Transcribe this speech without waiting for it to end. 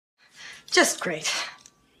Just great.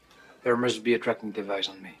 There must be a tracking device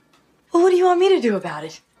on me. Well, what do you want me to do about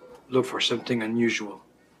it? Look for something unusual.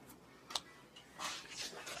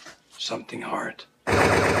 Something hard.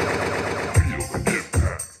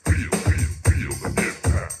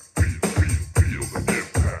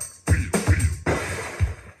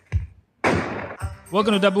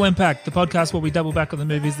 Welcome to Double Impact, the podcast where we double back on the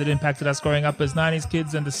movies that impacted us growing up as 90s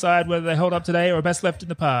kids and decide whether they hold up today or are best left in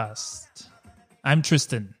the past. I'm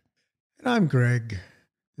Tristan. And I'm Greg.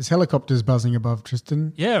 There's helicopters buzzing above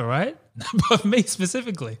Tristan. Yeah, right? Above me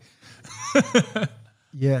specifically.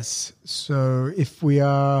 Yes. So if we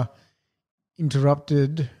are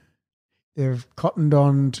interrupted, they've cottoned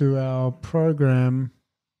on to our program.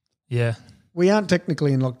 Yeah. We aren't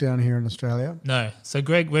technically in lockdown here in Australia. No. So,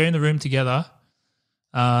 Greg, we're in the room together,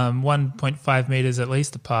 1.5 meters at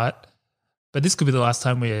least apart. But this could be the last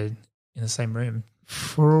time we're in the same room.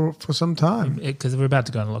 For some time. Because we're about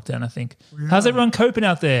to go into lockdown, I think. How's everyone coping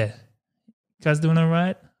out there? You guys doing all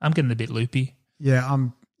right? I'm getting a bit loopy. Yeah,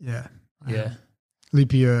 Yeah.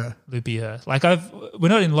 Leapier. Like we're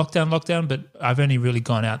not in lockdown, but I've only really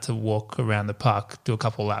gone out to walk around the park, do a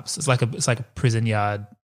couple of laps. It's like a prison yard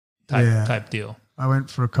type deal. I went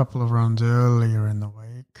for a couple of runs earlier in the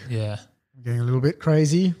week. Yeah. I'm getting a little bit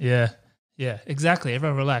crazy. Yeah, exactly.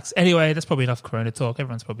 Everyone relax. Anyway, that's probably enough Corona talk.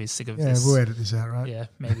 Everyone's probably sick of this. Yeah, we'll edit this out, right? Yeah,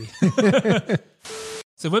 maybe.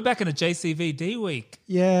 So we're back in a JCVD week.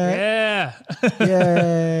 Yeah. Yeah.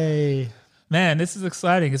 Yay. Man, this is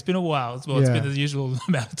exciting. It's been a while. Well, it's been the usual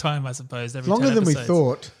amount of time, I suppose. Longer than we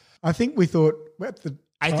thought. I think we thought we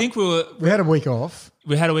had a week off.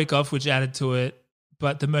 We had a week off, which added to it.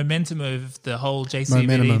 But the momentum of the whole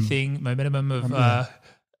JCVD thing,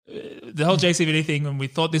 the whole JCVD thing, when we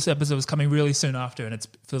thought this episode was coming really soon after, and it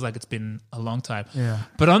feels like it's been a long time. Yeah.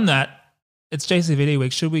 But on that, it's JCVD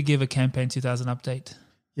week. Should we give a Campaign 2000 update?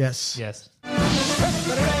 Yes. Yes.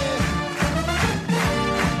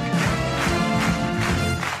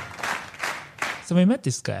 So we met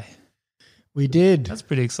this guy. We did. That's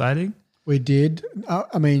pretty exciting. We did.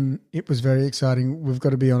 I mean, it was very exciting. We've got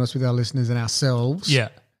to be honest with our listeners and ourselves. Yeah.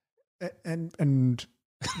 And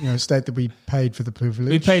state that we paid for the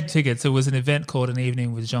privilege. We paid tickets. It was an event called An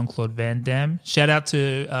Evening with Jean-Claude Van Damme. Shout out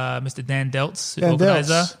to Mr. Dan Deltz,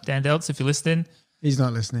 organizer. Dan Deltz, if you're listening. He's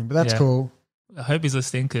not listening, but that's cool. I hope he's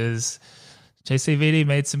listening because JCVD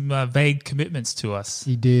made some vague commitments to us.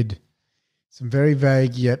 He did. Some very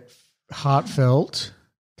vague yet heartfelt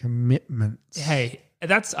commitments. Hey,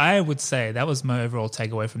 I would say that was my overall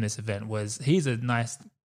takeaway from this event was he's a nice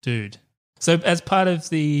dude. So as part of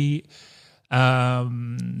the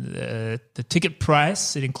ticket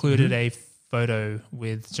price, it included a photo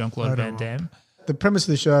with Jean-Claude Van Damme. The premise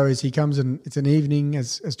of the show is he comes and it's an evening,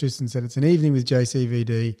 as Tristan said, it's an evening with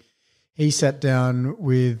JCVD. He sat down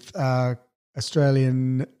with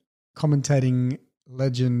Australian commentating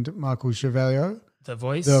legend Michael Chevalier. The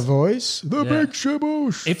Voice. The Big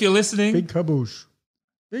Shaboosh. If you're listening. Big Kaboosh.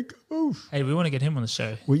 Hey, we want to get him on the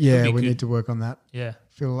show. We need to work on that. Yeah.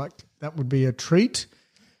 I feel like that would be a treat.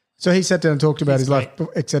 So he sat down and talked about his life,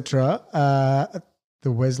 etc. At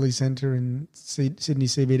the Wesley Centre in Sydney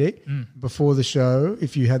CBD. Before the show,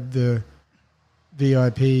 if you had the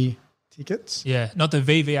VIP tickets. Yeah, not the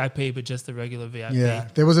VVIP, but just the regular VIP. Yeah,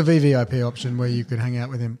 there was a VVIP option where you could hang out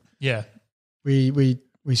with him. Yeah. We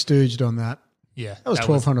stooged on that. Yeah. That was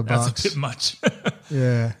 $1,200. That's a bit much.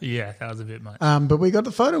 Yeah. Yeah, that was a bit much. But we got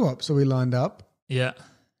the photo op, so we lined up. Yeah.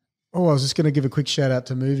 Oh, I was just going to give a quick shout out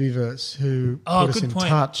to Movieverse who put us in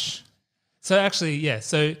touch. So actually,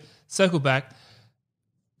 so circle back.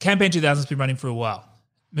 Campaign 2000 has been running for a while.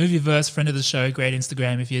 Movieverse, friend of the show, great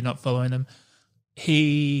Instagram if you're not following them.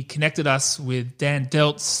 He connected us with Dan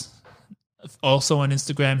Deltz, also on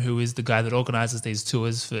Instagram, who is the guy that organizes these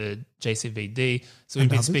tours for JCVD. So we've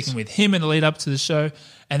been speaking with him in the lead up to the show.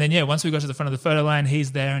 And then, once we got to the front of the photo line,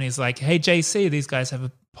 he's there and he's like, hey, JC, these guys have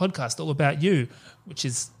a podcast all about you, which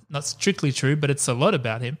is not strictly true, but it's a lot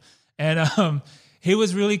about him. And he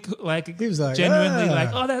was really genuinely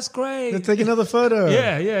oh, that's great. Let's take another photo.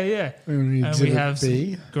 Yeah. And we have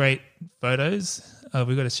some great photos. Oh,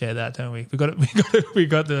 we got to share that, don't we? We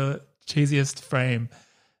got the cheesiest frame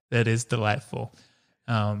that is delightful.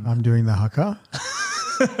 I'm doing the haka.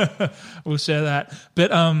 We'll share that.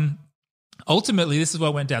 But ultimately, this is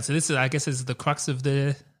what went down. So this is, I guess, is the crux of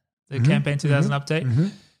the Campaign 2000 update. Mm-hmm.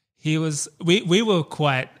 He was. We were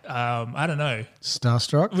quite. I don't know.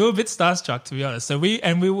 Starstruck. We were a bit starstruck, to be honest. So we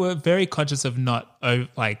were very conscious of not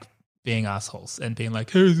being assholes and being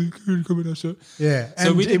like, "Hey, can you come on our show?" Yeah. So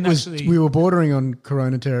and we didn't we were bordering on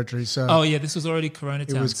Corona territory. So this was already Corona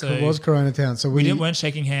Town. It was Corona Town. So we weren't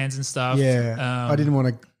shaking hands and stuff. Yeah. I didn't want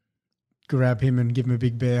to grab him and give him a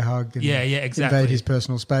big bear hug. And Yeah, exactly. invade his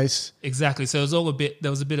personal space. Exactly. So it was all there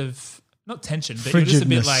was a bit of, not tension, but it was just a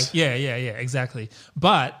bit Frigidness. like, yeah, exactly.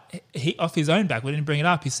 But he, off his own back, we didn't bring it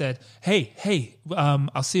up. He said, hey,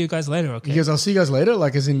 I'll see you guys later, okay? He goes, I'll see you guys later.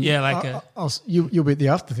 Like as in, Yeah, like you'll be at the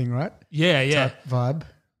after thing, right? yeah.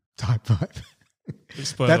 Type vibe.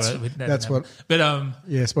 Spoiler That's- alert, that that's didn't what- happen. But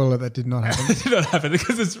Yeah, spoiler, that did not happen. it did not happen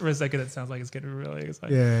because for a second it sounds like it's getting really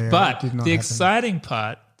exciting. Yeah, but it did not the happen. exciting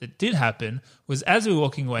part that did happen was as we were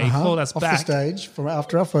walking away, he called us off back. the stage from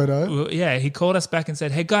after our photo in Well, yeah, he called us back and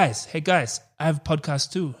said, hey guys, I have a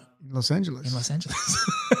podcast too Los Angeles. in Los Angeles.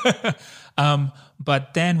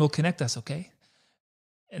 But Dan will connect us, okay?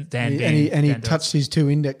 And Dan, and he Dan does. touched his 2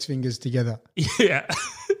 index fingers together, Yeah.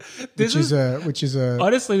 which is a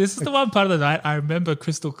Honestly, this is the one part of the night I remember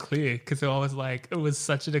crystal clear because I was like, it was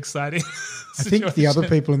such an exciting I think the other situation.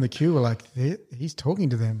 people in the queue were like, he's talking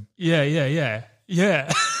to them. Yeah.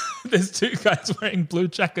 There's 2 guys wearing blue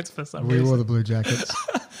jackets for some We reason. wore the blue jackets.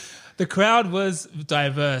 The crowd was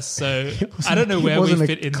diverse, so I don't know It where we was an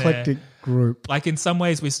fit in there. eclectic group. Like in some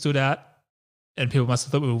ways we stood out and people must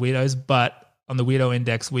have thought we were weirdos, but on the weirdo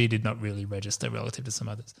index we did not really register relative to some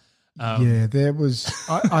others. Yeah, there was.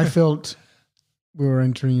 I felt we were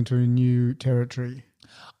entering into a new territory.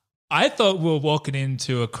 I thought we were walking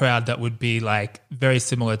into a crowd that would be like very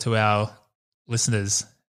similar to our listeners.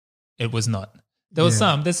 It was not. There was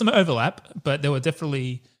there's some overlap, but there were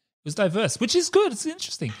definitely, it was diverse, which is good. It's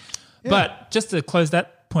interesting. But just to close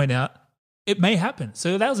that point out, it may happen.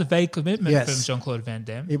 So that was a vague commitment Yes. from Jean-Claude Van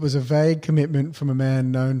Damme. It was a vague commitment from a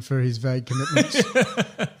man known for his vague commitments.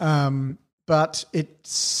 But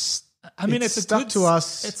it's. I mean, it it's a stuck good, to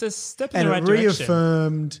us, It's a step in and the right it direction.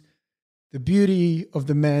 reaffirmed the beauty of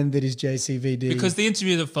the man that is JCVD. Because the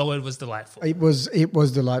interview that followed was delightful. it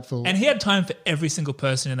was delightful. And he had time for every single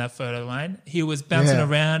person in that photo line. He was bouncing Yeah.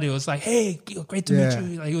 around. He was like, hey, great to meet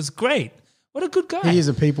you. Like, he was great. What a good guy. he is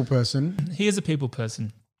a people person. He is a people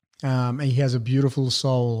person. And he has a beautiful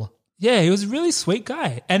soul. Yeah, he was a really sweet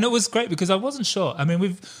guy. And it was great because I wasn't sure. I mean,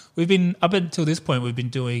 we've been, up until this point, we've been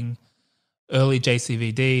doing early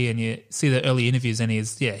JCVD and you see the early interviews and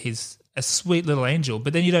he's a sweet little angel.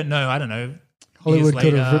 But then you don't know, I don't know, Hollywood years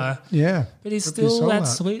could later, have ripped, but he's ripped his still soul that out.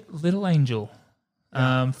 sweet little angel.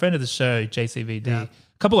 Friend of the show, JCVD. A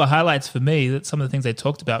couple of highlights for me, that some of the things they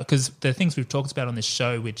talked about, because the things we've talked about on this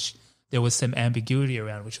show, which there was some ambiguity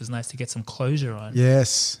around, which was nice to get some closure on.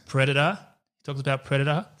 Yes. Predator. He talked about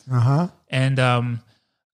Predator. Uh-huh. And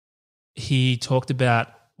he talked about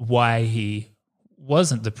why he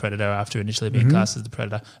wasn't the Predator after initially being cast as the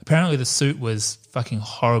Predator. Apparently the suit was fucking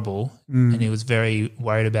horrible and he was very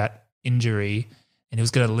worried about injury and he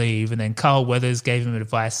was going to leave. And then Carl Weathers gave him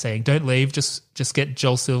advice saying, don't leave, just get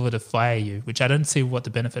Joel Silver to fire you, which I don't see what the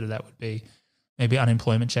benefit of that would be. Maybe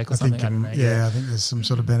unemployment check or something. I don't know. I think there's some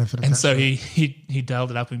sort of benefit of And that. so he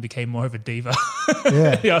dialed it up and became more of a diva.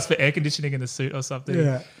 Yeah. He asked for air conditioning in the suit or something.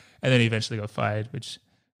 Yeah. And then he eventually got fired, which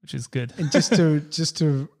is good. And just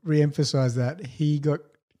to re-emphasize that, he got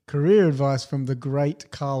career advice from the great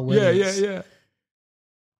Carl Weathers. yeah.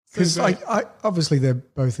 Because I obviously they're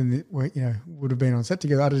both in the would have been on set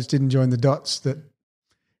together. I just didn't join the dots that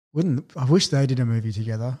wouldn't. I wish they did a movie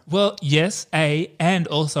together. Well, yes, and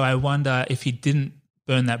also I wonder if he didn't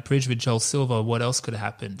burn that bridge with Joel Silver, what else could have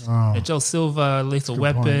happened? Oh. Joel Silver, Lethal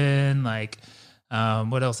Good point. Weapon, like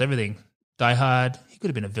what else? Everything. Die Hard. He could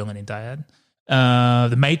have been a villain in Die Hard.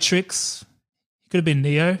 The Matrix. He could have been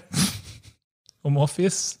Neo or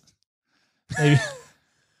Morpheus. Maybe.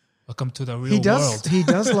 Welcome to the real world. He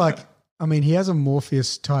does like. I mean, he has a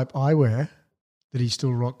Morpheus type eyewear that he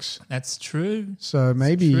still rocks. That's true. So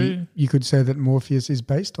maybe true. you could say that Morpheus is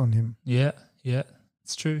based on him. Yeah,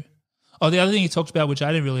 it's true. Oh, the other thing he talked about, which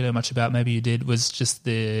I didn't really know much about, maybe you did, was just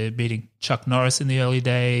the meeting Chuck Norris in the early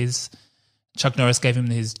days. Chuck Norris gave him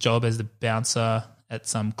his job as the bouncer at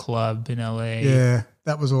some club in LA. Yeah,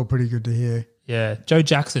 that was all pretty good to hear. Yeah. Joe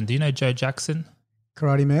Jackson. Do you know Joe Jackson?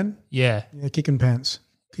 Karate Man? Yeah. Yeah, kicking pants.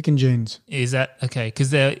 Kicking jeans. Is that okay?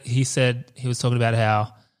 Because he said he was talking about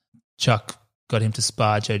how Chuck got him to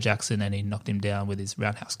spar Joe Jackson and he knocked him down with his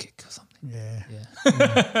roundhouse kick or something.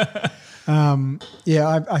 Yeah.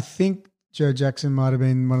 I think Joe Jackson might have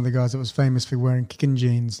been one of the guys that was famous for wearing kicking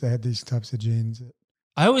jeans. They had these types of jeans.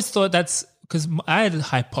 I always thought that's because I had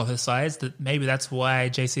hypothesized that maybe that's why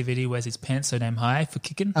JCVD wears his pants so damn high for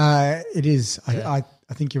kicking. It is. Yeah.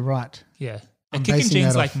 I think you're right. Yeah. I'm And kicking basing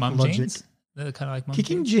jeans that like off mum logic. jeans? They're kind of like mum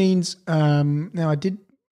Kicking jeans? jeans. Now I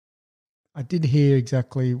did hear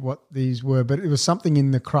exactly what these were, but it was something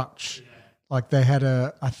in the crutch. Like they had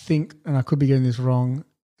I think, and I could be getting this wrong.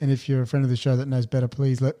 And if you're a friend of the show that knows better,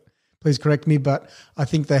 please please correct me, but I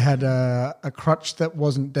think they had a crutch that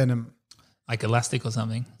wasn't denim. Like elastic or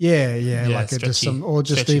something. Yeah, like just stretchy- some, or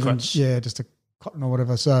just stretchy even, crutch. just a cotton or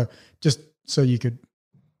whatever. So just so you could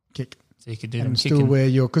kick So you could do them and still kicking. wear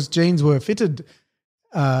because jeans were fitted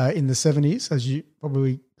in the 70s, as you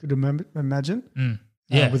probably could imagine,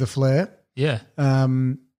 Yeah. with a flare. Yeah.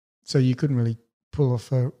 So you couldn't really pull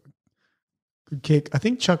off a good kick. I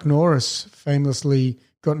think Chuck Norris famously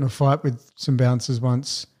got in a fight with some bouncers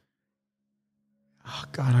once. Oh,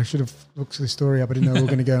 God, I should have looked this story up. I didn't know we were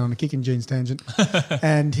going to go on a kicking jeans tangent.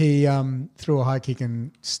 And he threw a high kick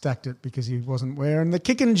and stacked it because he wasn't wearing the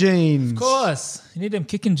kicking jeans. Of course. You need them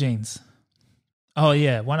kicking jeans. Oh,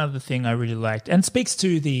 yeah. One other thing I really liked, and speaks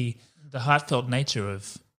to the heartfelt nature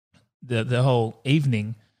of the whole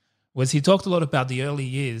evening, was he talked a lot about the early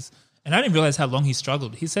years. And I didn't realize how long he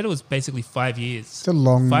struggled. He said it was basically 5 years. It's a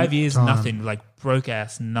long 5 years, time. nothing, like broke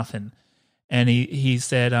ass, nothing. And he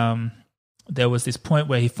said there was this point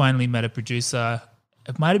where he finally met a producer.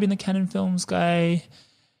 It might have been the Canon Films guy,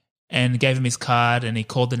 and gave him his card. And he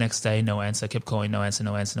called the next day, no answer. Kept calling, no answer,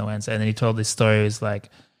 no answer, no answer. And then he told this story. It was like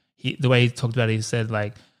the way he talked about it. He said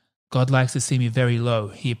like, God likes to see me very low.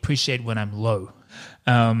 He appreciates when I'm low.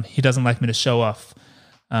 He doesn't like me to show off.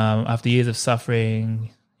 After years of suffering,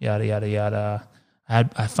 yada yada yada.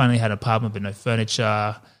 I finally had an apartment but no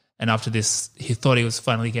furniture. And after this, he thought he was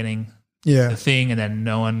finally getting the thing, and then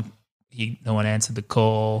no one answered the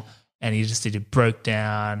call, and it broke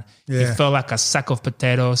down. Yeah. He felt like a sack of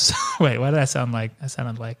potatoes. Wait, what did I sound like? I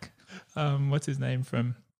sounded like what's his name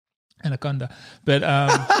from Anaconda? But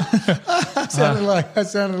I sounded like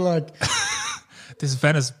this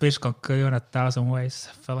Venice bitch can kill you in 1,000 ways.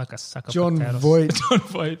 I felt like a sack of John potatoes. Voight. John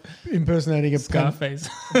Voight impersonating a Scarface.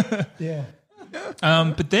 Yeah.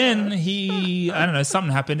 But then I don't know,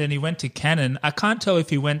 something happened and he went to Canon. I can't tell if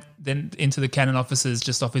he went then into the Canon offices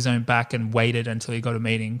just off his own back and waited until he got a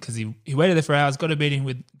meeting, because he waited there for hours, got a meeting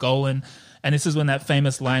with Golan, and this is when that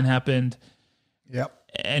famous line happened. Yep.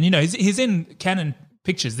 And, he's in Canon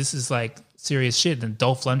pictures. This is like serious shit. And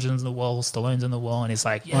Dolph Lundgren's on the wall, Stallone's on the wall, and he's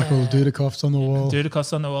like, yeah. Michael Dudikoff's on the wall.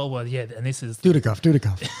 Dudikoff's on the wall. Well, yeah, and this is Dudikoff.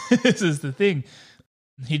 this is the thing.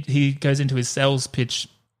 He goes into his sales pitch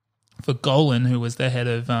for Golan, who was the head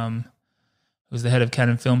of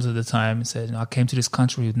Canon Films at the time, and said, I came to this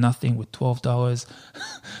country with nothing, with $12.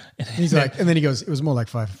 He's like, and then he goes, it was more like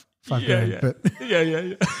five grand. Yeah. But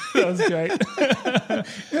Yeah. That was great.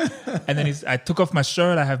 And then I took off my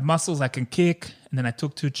shirt. I have muscles. I can kick. And then I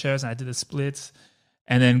took 2 chairs and I did the splits.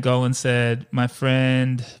 And then Golan said, my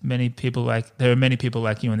friend, there are many people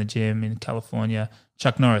like you in the gym in California.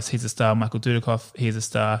 Chuck Norris, he's a star. Michael Dudikoff, he's a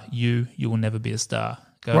star. You will never be a star.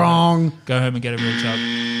 Go wrong. Go home and get a real job.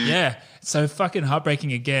 Yeah. So fucking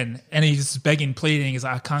heartbreaking again. And he's begging, pleading. He's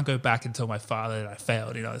like, I can't go back and tell my father that I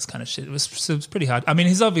failed, this kind of shit. It was pretty hard. I mean,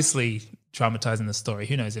 he's obviously traumatizing the story.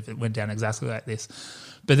 Who knows if it went down exactly like this.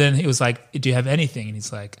 But then he was like, do you have anything? And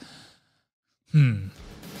he's like,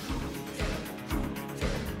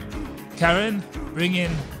 Karen, bring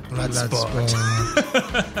in Bloodsport.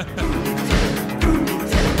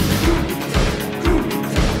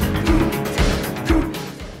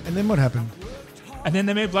 And then what happened? And then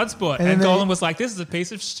they made Bloodsport. And And then Golan was like, this is a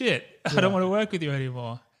piece of shit. I don't want to work with you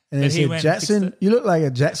anymore. And he Then said, went and fixed Jetson, it. you look like a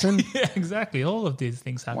Jetson. Yeah, exactly. All of these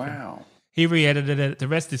things happened. Wow. He re-edited it. The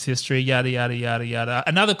rest is history. Yada yada yada yada.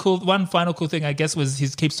 One final cool thing, I guess, was he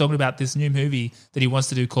keeps talking about this new movie that he wants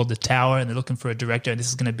to do called The Tower, and they're looking for a director, and this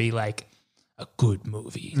is going to be like a good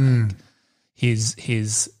movie. Like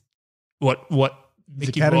his what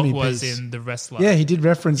Mickey Rourke Academy was piece. in The Wrestler. Yeah, he did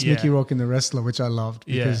reference Yeah. Mickey Rourke in The Wrestler, which I loved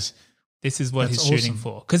because This is what he's That's shooting awesome.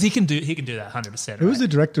 for, because he can do that 100%. who was the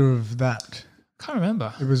director of that? Can't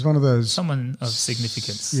remember. It was one of those. Someone of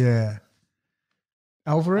significance. Yeah.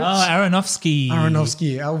 Alvarez? Oh, Aronofsky,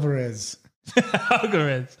 Alvarez.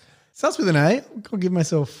 Alvarez. Starts with an A. I'll give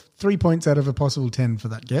myself 3 points out of a possible 10 for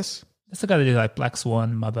that guess. That's the guy that did like Black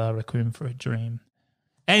Swan, Mother, Requiem for a Dream.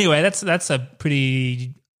 Anyway, that's a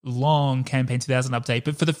pretty long Campaign 2000 update,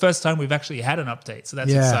 but for the first time we've actually had an update, so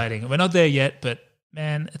that's exciting. We're not there yet, but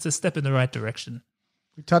man, it's a step in the right direction.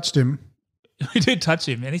 We touched him. We did touch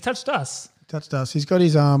him, and he touched us. Touched us. He's got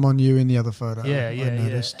his arm on you in the other photo. I I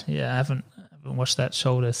noticed. I haven't washed that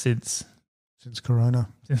shoulder since Since Corona.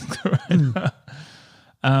 Corona.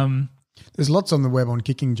 There's lots on the web on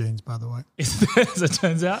kicking jeans, by the way. As it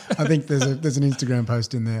turns out. I think there's an Instagram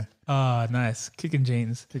post in there. Oh, nice. Kicking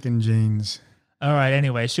jeans. Kicking jeans. All right,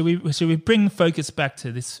 anyway, should we bring focus back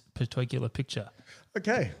to this particular picture?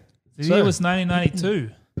 Okay. The year was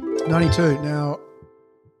 1992. 92. Now,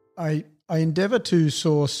 I endeavour to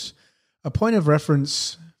source a point of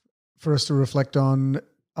reference for us to reflect on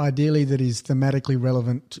ideally that is thematically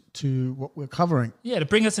relevant to what we're covering. Yeah, to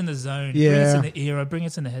bring us in the zone, bring us in the era, bring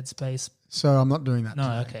us in the headspace. So I'm not doing that.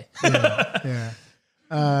 No, today. okay.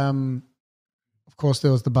 Yeah. Of course,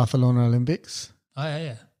 there was the Barcelona Olympics. Oh,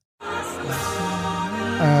 yeah.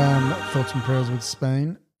 Thoughts and prayers with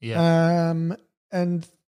Spain. Yeah. And,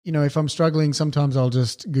 you know, if I'm struggling, sometimes I'll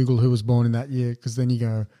just Google who was born in that year because then you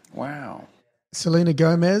go, Wow. Selena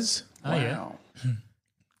Gomez, Oh, yeah.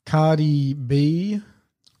 Cardi B.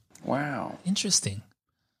 Wow. Interesting.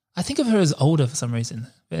 I think of her as older for some reason.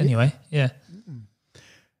 But anyway, yeah.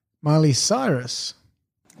 Miley Cyrus,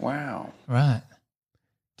 Wow. Right.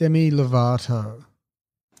 Demi Lovato.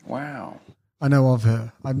 Wow. I know of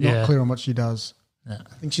her. I'm not Yeah. clear on what she does. No.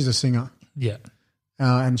 I think she's a singer. Yeah.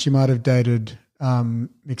 And she might have dated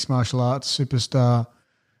mixed martial arts superstar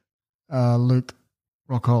Luke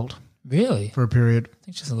Rockhold Really? for a period. I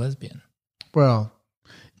think she's a lesbian. Well,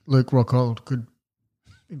 Luke Rockhold could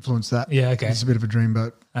influence that. Yeah, okay. He's a bit of a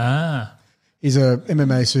dreamboat. Ah. He's a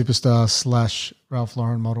MMA superstar / Ralph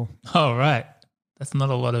Lauren model. Oh, right. That's not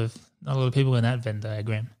a lot of people in that Venn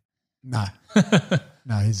diagram. No.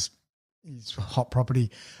 No, he's hot property.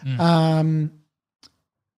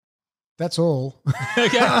 That's all.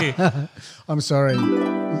 Okay. I'm sorry,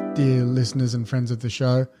 dear listeners and friends of the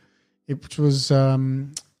show. It was, I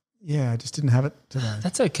just didn't have it today.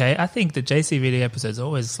 That's okay. I think the JCVD episode's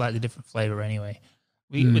always a slightly different flavor anyway.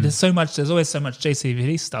 There's always so much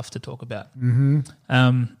JCVD stuff to talk about.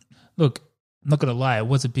 Mm-hmm. Look, I'm not going to lie. It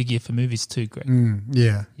was a big year for movies too, Greg.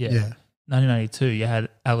 Yeah. 1992, you had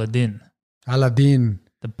Aladdin, Aladdin,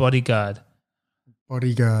 The Bodyguard,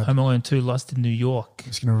 Bodyguard. Home Alone 2, Lost in New York,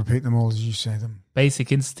 I'm just going to repeat them all as you say them.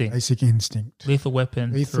 Basic Instinct, Basic Instinct. Lethal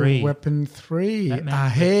Weapon 3. Lethal Weapon 3. Batman. I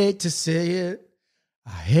hate to say it.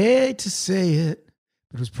 But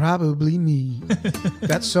it was probably me.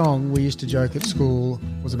 That song we used to joke at school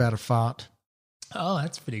was about a fart. Oh,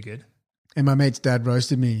 that's pretty good. And my mate's dad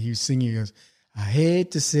roasted me. He was singing. He goes, I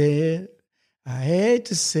hate to say it.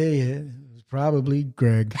 It was probably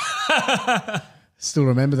Greg. Still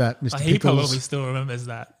remember that, Mr. He Pickles. probably still remembers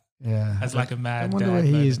that Yeah. as like a I mad wonder dad where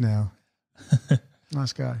he moment. is now.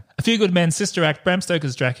 Nice guy. A Few Good Men, Sister Act, Bram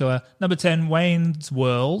Stoker's Dracula. Number 10, Wayne's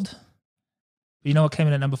World. But you know what came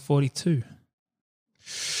in at number 42?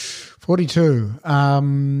 42.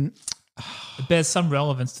 It bears some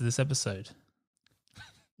relevance to this episode.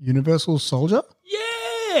 Universal Soldier?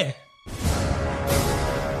 Yeah!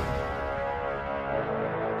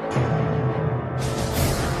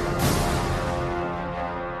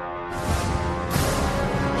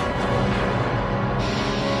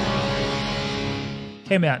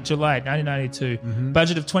 Came out July 1992.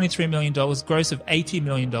 Budget of $23 million, gross of $80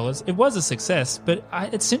 million. It was a success, but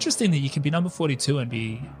it's interesting that you can be number 42 and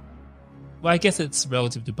be... Well, I guess it's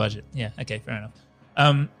relative to budget. Yeah, okay, fair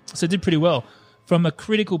enough. So it did pretty well. From a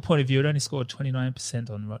critical point of view, it only scored 29%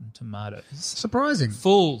 on Rotten Tomatoes. Surprising.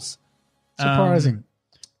 Fools. Surprising.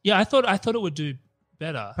 Yeah, I thought it would do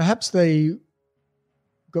better. Perhaps they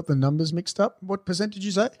got the numbers mixed up. What percent did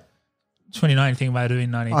you say? 29, I think it might have been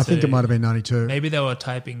 92. I think it might have been 92. Maybe they were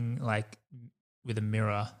typing like with a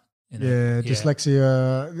mirror. In Yeah, it.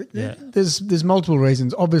 dyslexia. Yeah. There's multiple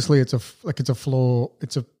reasons. Obviously, it's a flaw.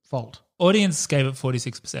 It's a fault. Audience gave it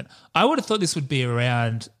 46%. I would have thought this would be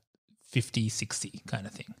around 50, 60 kind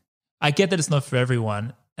of thing. I get that it's not for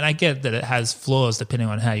everyone, and I get that it has flaws depending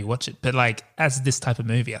on how you watch it. But like as this type of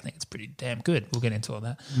movie, I think it's pretty damn good. We'll get into all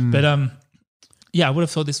that. But yeah, I would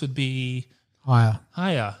have thought this would be higher.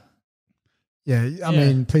 Yeah, I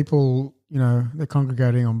mean, people, they're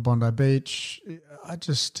congregating on Bondi Beach.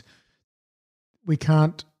 We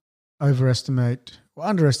can't underestimate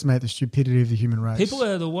the stupidity of the human race. People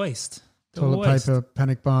are the waste. They're Toilet the waste. paper,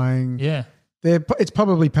 panic buying. Yeah. It's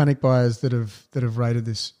probably panic buyers that have rated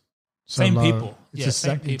this so Same low. people. It's Yeah, the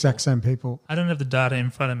same people. exact same people. I don't have the data in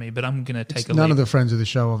front of me, but I'm going to take It's a none leap. of the friends of the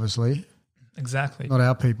show, obviously. Exactly. Not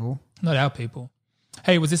our people. Not our people.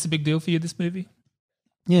 Hey, was this a big deal for you, this movie?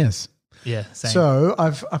 Yes. Yeah, same. So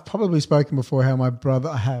I've probably spoken before how my brother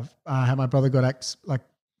got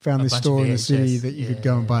found A this bunch store of in the city VHS. that you could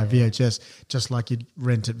go and buy VHS just like you'd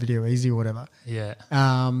rent at Video Easy or whatever. yeah.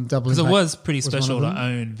 Double Because it Impact was pretty one special of to them.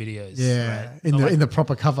 own videos. Yeah, right? in Not the like- in the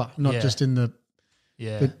proper cover, not Yeah. just in the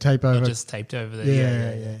yeah. tape over. Not just taped over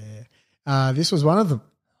there. Yeah. This was one of them.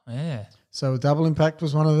 Yeah. So Double Impact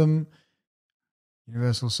was one of them.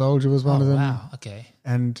 Universal Soldier was one of them. Wow. Okay.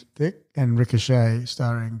 And Ricochet,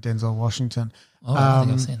 starring Denzel Washington. Oh, I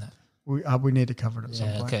think I've seen that. We need to cover it at some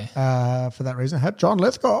Yeah, point. okay. For that reason, I had John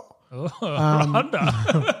Lithgow. Oh,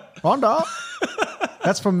 Rhonda. Honda.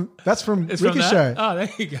 That's from It's from Ricochet. that? Oh, there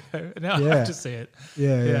you go. Now I Yeah. have to see it.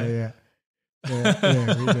 Yeah.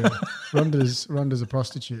 Yeah, we do. Rhonda's a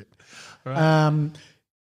prostitute. Where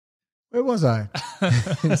was I?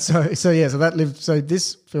 So that lived. So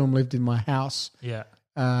this film lived in my house. Yeah.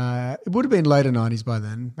 It would have been later 90s by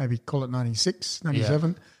then, maybe call it 96,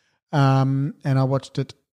 97. And I watched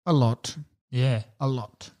it a lot. Yeah. A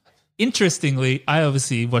lot. Interestingly, I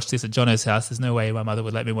obviously watched this at Jono's house. There's no way my mother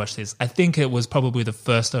would let me watch this. I think it was probably the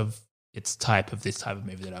first of its type of this type of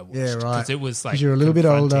movie that I watched. Yeah, right. Because it was like you're a little bit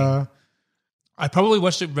older. I probably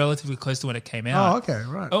watched it relatively close to when it came out. Oh, okay,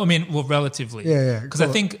 right. Oh, I mean, well, relatively. Yeah. Because I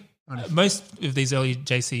think most of these early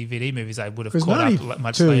JCVD movies I would have caught up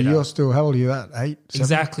much later. You're still, how old are you at? 8? 7?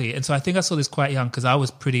 Exactly. And so I think I saw this quite young because I was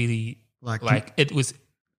pretty,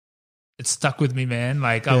 it stuck with me, man.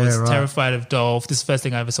 Like I was terrified of Dolph. This is the first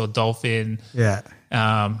thing I ever saw Dolph in. Yeah.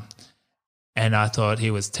 And I thought he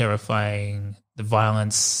was terrifying. The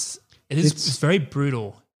violence, it's very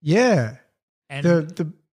brutal. Yeah. And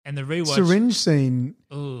the rewatch. Syringe scene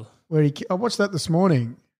where I watched that this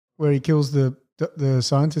morning where he kills the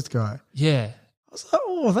scientist guy. Yeah. I was like,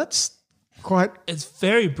 oh, that's quite... It's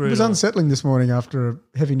very brutal. It was unsettling this morning after a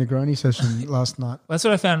heavy Negroni session last night. That's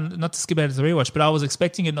what I found, not to skip out of the rewatch, but I was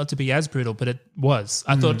expecting it not to be as brutal, but it was.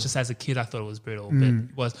 I thought just as a kid I thought it was brutal, but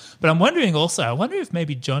it was. But I'm wondering also, if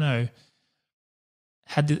maybe Jono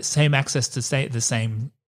had the same access to the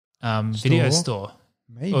same video store.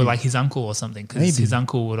 Maybe. Or like his uncle or something, because his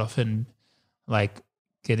uncle would often like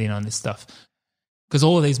get in on this stuff. Because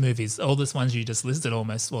all of these movies, all these ones you just listed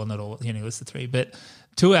almost, well, not all, you only listed 3, but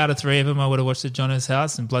 2 out of 3 of them I would have watched at Jono's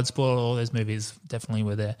house, and Bloodsport, all those movies definitely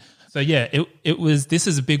were there. So yeah, this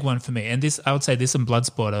is a big one for me. And this, I would say this and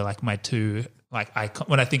Bloodsport are like my 2, like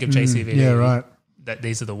when I think of JCVD, yeah, right. that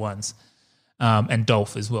these are the ones. And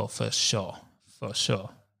Dolph as well, for sure.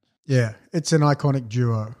 Yeah, it's an iconic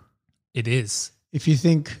duo. It is. If you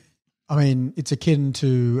think, I mean, it's akin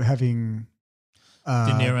to having De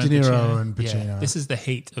Niro and Pacino. Yeah, this is the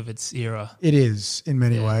heat of its era. It is in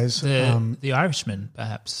many ways. The Irishman,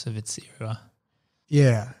 perhaps, of its era.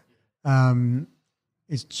 Yeah.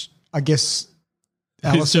 It's, I guess,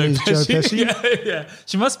 Alison is Joe Pesci. Yeah,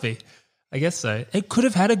 she must be. I guess so. It could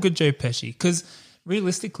have had a good Joe Pesci because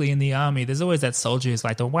realistically in the army, there's always that soldier who's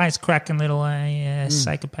like the wisecracking little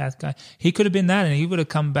psychopath guy. He could have been that and he would have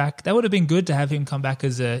come back. That would have been good to have him come back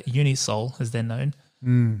as a Unisol, as they're known.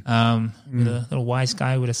 With a little wise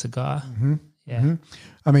guy with a cigar. I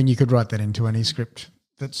mean, you could write that into any script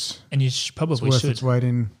that's and you probably worth should. Its weight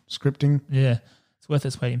in scripting. Yeah, it's worth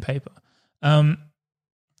its weight in paper.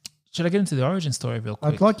 Should I get into the origin story real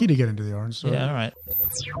quick? I'd like you to get into the origin story. Yeah, all right.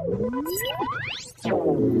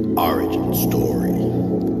 Origin story.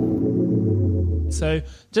 So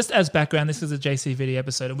just as background, this is a JCVD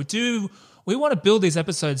episode, and we want to build these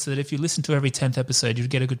episodes so that if you listen to every 10th episode, you'd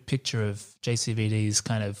get a good picture of JCVD's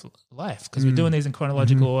kind of life because we're doing these in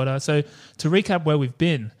chronological order. So to recap where we've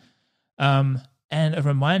been, and a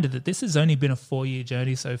reminder that this has only been a 4-year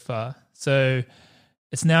journey so far. So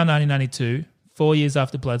it's now 1992, 4 years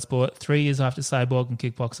after Bloodsport, 3 years after Cyborg and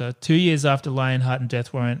Kickboxer, 2 years after Lionheart and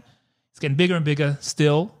Death Warrant. It's getting bigger and bigger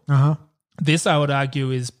still. This, I would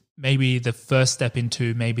argue, is maybe the first step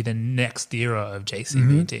into maybe the next era of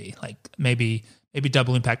JCVD. Like maybe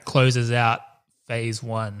Double Impact closes out phase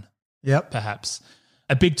 1. Yep. Perhaps.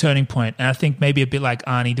 A big turning point. And I think maybe a bit like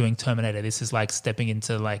Arnie doing Terminator. This is like stepping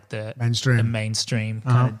into like the mainstream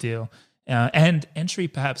kind of deal. And entry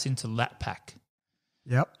perhaps into Lat Pack.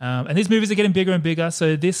 Yep. And these movies are getting bigger and bigger.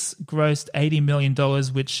 So this grossed $80 million,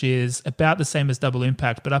 which is about the same as Double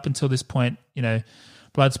Impact. But up until this point, you know,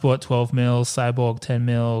 Bloodsport 12 mil, Cyborg 10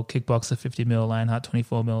 mil, Kickboxer 50 mil, Lionheart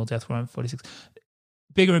 24 mil, Death Warrant 46.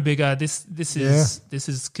 Bigger and bigger. This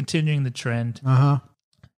is continuing the trend.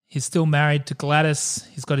 He's still married to Gladys.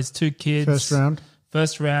 He's got his 2 kids. First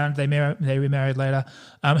round. They remarried later.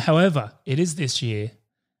 However, it is this year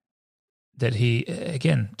that he,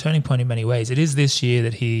 again, turning point in many ways. It is this year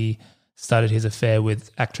that he started his affair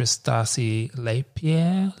with actress Darcy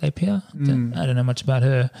Lapierre. I don't know much about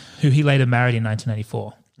her, who he later married in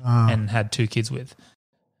 1994 and had 2 kids with.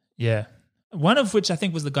 Yeah. One of which I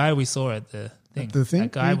think was the guy we saw at the thing.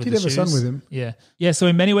 That guy with the shoes. He did have a son with him. Yeah. Yeah, so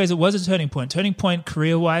in many ways it was a turning point. Turning point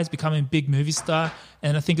career-wise, becoming a big movie star.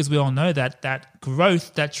 And I think as we all know that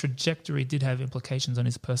growth, that trajectory did have implications on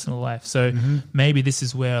his personal life. So maybe this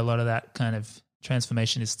is where a lot of that kind of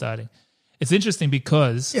transformation is starting. It's interesting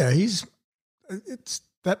because... Yeah,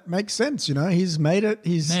 that makes sense, you know. He's made it.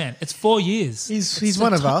 It's 4 years. He's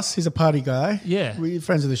one of us. He's a party guy. Yeah. We're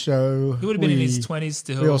friends of the show. He would have been in his 20s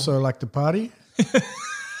still. We also like to party.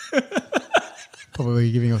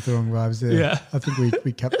 Probably giving off the wrong vibes there. Yeah. I think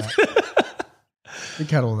we cut that. We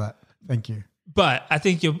cut all that. Thank you. But I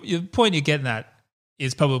think your point you're getting at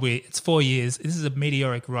is probably it's 4 years. This is a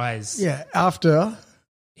meteoric rise. Yeah, after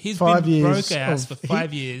He's 5 been years broke ass of- for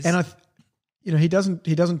 5 years. and he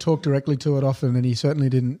doesn't talk directly to it often, and he certainly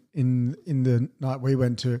didn't in the night we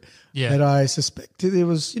went to. Yeah. But I suspect there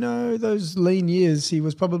was, those lean years, he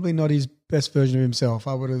was probably not his best version of himself.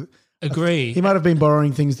 I would have Agree. He might have been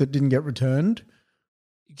borrowing things that didn't get returned.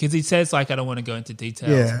 Because he says, like, I don't want to go into details,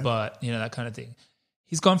 Yeah. but, that kind of thing.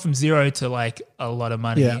 He's gone from zero to, like, a lot of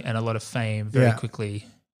money Yeah. and a lot of fame very Yeah. quickly.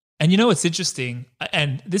 And you know what's interesting?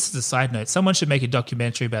 And this is a side note. Someone should make a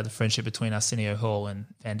documentary about the friendship between Arsenio Hall and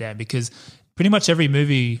Van Damme, because pretty much every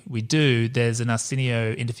movie we do, there's an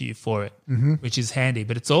Arsenio interview for it, which is handy.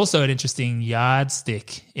 But it's also an interesting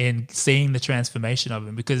yardstick in seeing the transformation of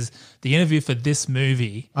him, because the interview for this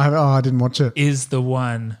movie I didn't watch it. is the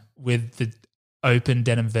one with the open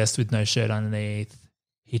denim vest with no shirt underneath.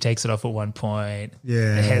 He takes it off at one point.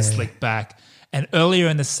 Yeah. The hair slicked back. And earlier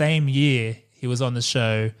in the same year, he was on the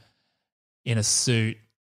show in a suit,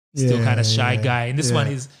 still Yeah, kind of shy yeah, guy. And this yeah. one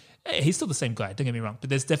he's still the same guy, don't get me wrong. But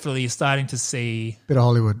there's definitely, you're starting to see Bit of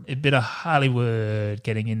Hollywood. a bit of Hollywood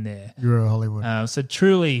getting in there. Euro Hollywood. So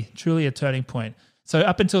truly a turning point. So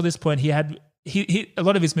up until this point, he a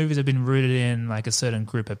lot of his movies have been rooted in like a certain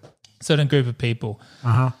group of people.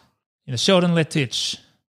 Uh-huh. Sheldon Lettich,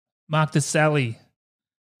 Mark DeSally,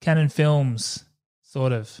 Canon Films,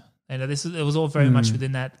 sort of. It was all very much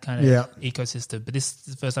within that kind of Yeah. ecosystem. But this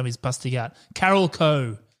is the first time he's busting out. Carol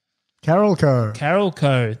Coe, Carol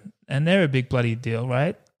Co. and they're a big bloody deal,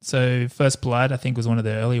 right? So First Blood, I think, was one of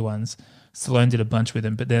the early ones. Stallone did a bunch with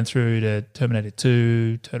him, but then through to Terminator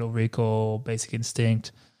 2, Total Recall, Basic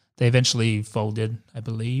Instinct. They eventually folded, I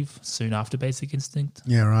believe, soon after Basic Instinct.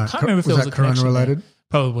 Yeah, right. Can't remember if there was that a connection Corona related? there.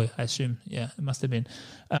 Probably, I assume. Yeah, it must have been.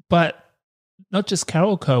 But not just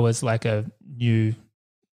Carol Coe was like a new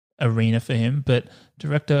arena for him, but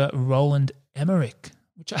director Roland Emmerich,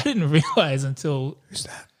 which I didn't realize until... Who's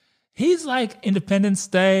that? He's like Independence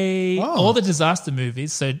Day, Oh. all the disaster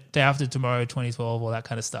movies, so Day After Tomorrow, 2012, all that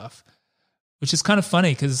kind of stuff, which is kind of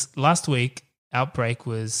funny because last week, Outbreak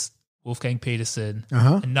was Wolfgang Peterson,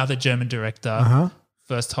 Uh-huh. another German director, Uh-huh.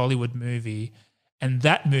 first Hollywood movie, and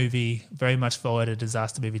that movie very much followed a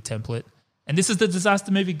disaster movie template. And this is the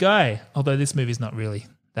disaster movie guy, although this movie's not really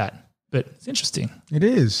that, but it's interesting. It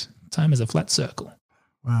is. Time is a flat circle.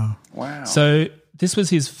 Wow. Wow. So this was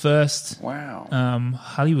his first wow.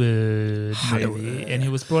 Hollywood movie, and he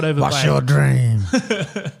was brought over What's by... your dream?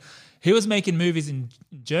 He was making movies in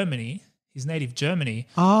Germany, his native Germany,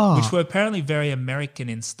 Ah. which were apparently very American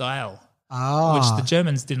in style, which the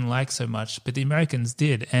Germans didn't like so much, but the Americans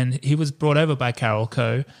did. And he was brought over by Carol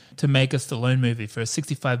Coe to make a Stallone movie for a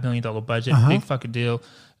 $65 million budget, big fucking deal,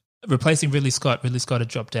 replacing Ridley Scott. Ridley Scott had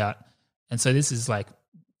dropped out. And so this is like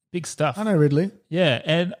big stuff. I know Ridley. Yeah,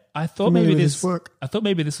 and I thought Familiar maybe with this his work. I thought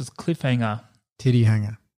maybe this was Cliffhanger. Titty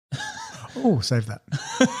hanger. Oh, save that.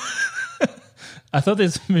 I thought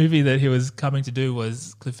this movie that he was coming to do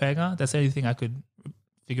was Cliffhanger. That's the only thing I could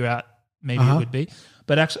figure out maybe it would be.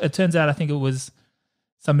 But actually, it turns out I think it was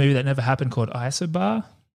some movie that never happened called Isobar,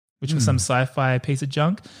 which was some sci-fi piece of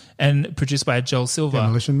junk and produced by Joel Silver.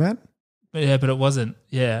 Demolition Man. Yeah, but it wasn't.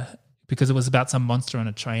 Yeah, because it was about some monster on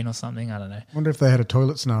a train or something. I don't know. Wonder if they had a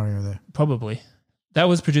toilet scenario there. Probably. That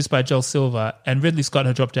was produced by Joel Silver, and Ridley Scott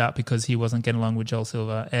had dropped out because he wasn't getting along with Joel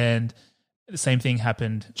Silver. And the same thing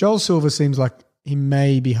happened. Joel Silver seems like he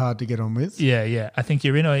may be hard to get on with. Yeah. I think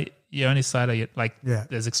you're on his side, or Yeah.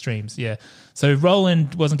 there's extremes. Yeah. So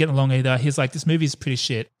Roland wasn't getting along either. He's like, this movie's pretty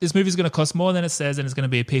shit. This movie's going to cost more than it says, and it's going to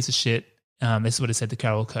be a piece of shit. This is what he said to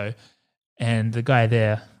Carol Coe. And the guy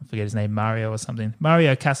there, I forget his name, Mario or something,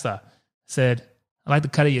 Mario Casa, said, I like the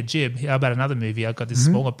cut of your jib. How about another movie? I've got this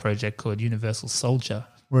smaller project called Universal Soldier.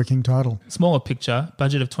 Working title. Smaller picture,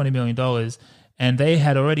 budget of $20 million. And they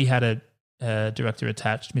had already had a director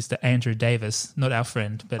attached, Mr. Andrew Davis, not our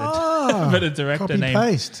friend, but but a director named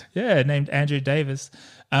Copy-paste. named Andrew Davis.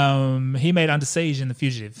 He made Under Siege and The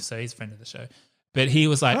Fugitive, so he's a friend of the show. But he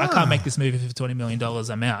was like, I can't make this movie for $20 million.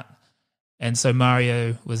 I'm out. And so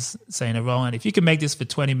Mario was saying to Roland, if you can make this for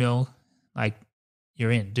 20 mil, like, you're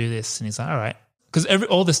in, do this. And he's like, all right. Because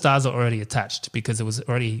all the stars are already attached because it was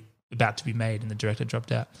already about to be made and the director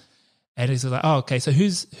dropped out. And he's like, oh, okay, so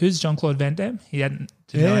who's Jean-Claude Van Damme? He didn't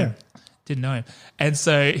know him. And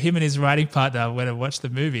so him and his writing partner went and watched the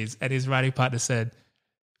movies, and his writing partner said,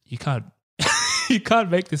 you can't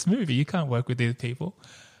make this movie. You can't work with these people.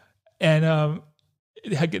 And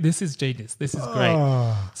this is genius. This is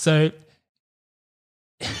great. So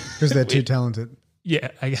Because they're too talented. Yeah,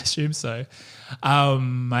 I assume so.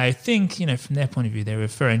 I think, from their point of view, they're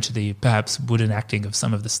referring to the perhaps wooden acting of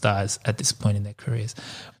some of the stars at this point in their careers.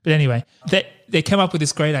 But anyway, they came up with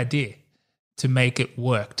this great idea to make it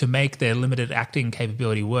work, to make their limited acting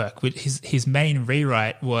capability work. His main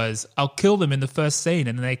rewrite was, I'll kill them in the first scene,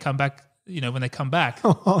 and then they come back. When they come back,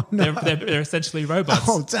 Oh, no. they're essentially robots.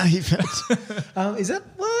 Oh, David. Is that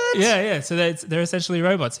what? Yeah. So they're essentially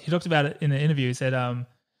robots. He talked about it in an interview. He said, I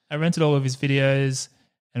rented all of his videos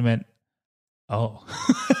and went, oh.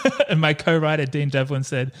 And my co-writer, Dean Devlin,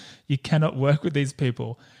 said, you cannot work with these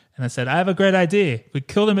people. And I said, I have a great idea. We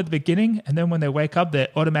kill them at the beginning, and then when they wake up, they're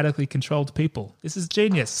automatically controlled people. This is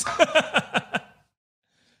genius.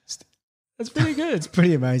 That's pretty good. It's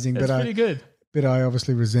pretty amazing. That's pretty good. But I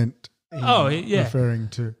obviously resent him referring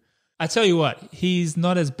to. I tell you what, he's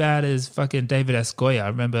not as bad as fucking David S. Goya. I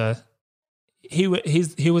remember he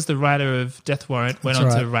was the writer of Death Warrant, went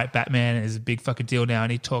on to write Batman, and is a big fucking deal now,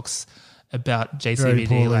 and he talks about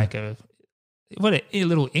JCVD like a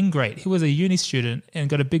little ingrate. He was a uni student and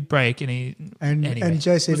got a big break, and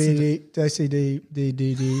JCDD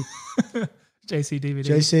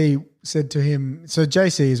JC said to him, so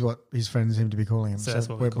JC is what his friends seem to be calling him. So that's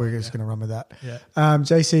what we're just going to run with that. Yeah.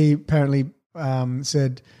 JC apparently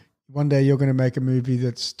said, one day you're going to make a movie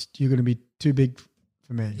you're going to be too big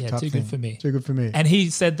for me. Yeah, too good for me. Too good for me. And he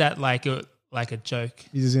said that like a joke.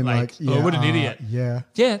 He's in what an idiot. Yeah.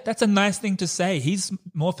 Yeah, that's a nice thing to say. He's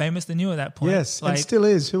more famous than you at that point. Yes, and still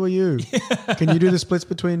is. Who are you? Can you do the splits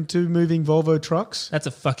between two moving Volvo trucks? That's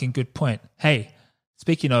a fucking good point. Hey,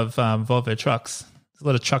 speaking of Volvo trucks, there's a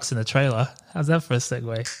lot of trucks in the trailer. How's that for a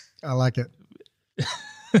segue? I like it.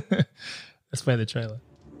 Let's play the trailer.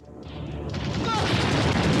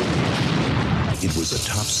 It was a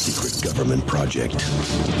top secret government project.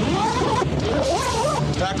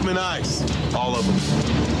 Pack them in ice. All of them.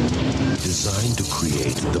 Designed to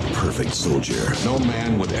create the perfect soldier. No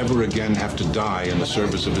man would ever again have to die in the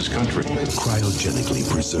service of his country. Cryogenically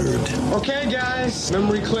preserved. Okay, guys.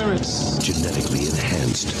 Memory clearance. Genetically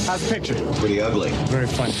enhanced. How's the picture? Pretty ugly. Very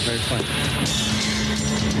funny. Very funny.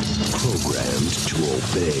 Programmed to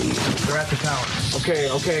obey. They're at the tower.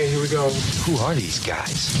 Okay, here we go. Who are these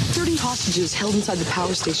guys? 30 hostages held inside the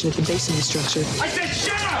power station at the base of the structure. I said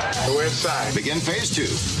shut up! So we're inside. Begin phase 2.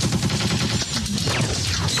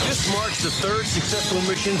 This marks the third successful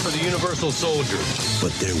mission for the Universal Soldier.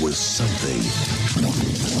 But there was something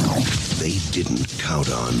they didn't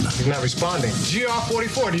count on. He's not responding.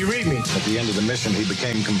 GR-44, do you read me? At the end of the mission, he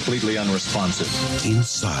became completely unresponsive.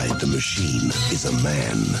 Inside the machine is a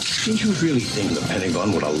man. Do you really think the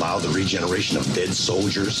Pentagon would allow the regeneration of dead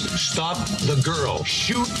soldiers? Stop the girl.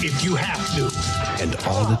 Shoot if you have to. And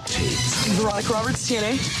all it takes Veronica Roberts,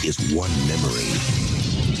 TNA. is one memory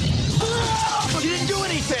You didn't do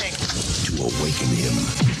anything! to awaken him.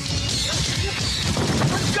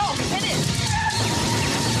 Let's go, hit it!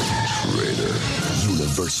 Traitor.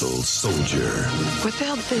 Universal Soldier. What the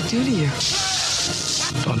hell did they do to you?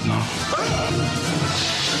 Don't know.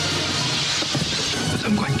 But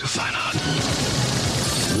I'm going to find out.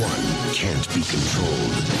 One can't be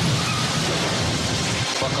controlled.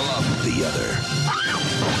 Buckle up. The other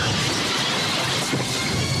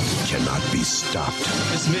cannot be stopped.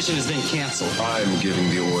 This mission has been canceled. I'm giving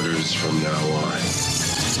the orders from now on.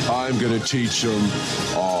 I'm gonna teach them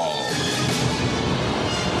all.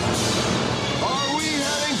 Are we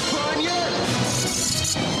having fun yet?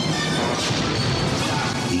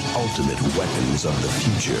 The ultimate weapons of the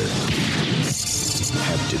future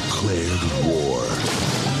have declared war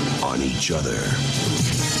on each other.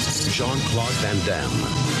 Jean-Claude Van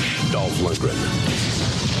Damme, Dolph Lundgren.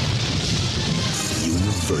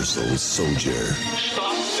 Universal Soldier.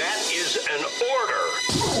 Stop. That is an order.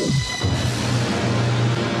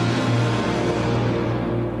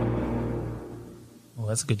 Oh,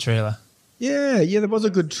 that's a good trailer. Yeah, there was a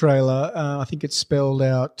good trailer. I think it spelled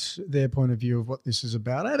out their point of view of what this is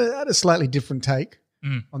about. I had a slightly different take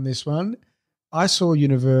on this one. I saw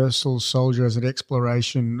Universal Soldier as an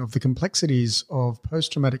exploration of the complexities of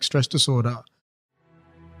post-traumatic stress disorder,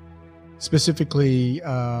 specifically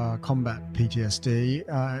combat PTSD,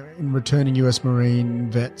 in returning US Marine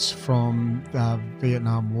vets from the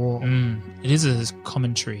Vietnam War. It is a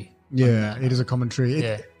commentary. Yeah, it is a commentary.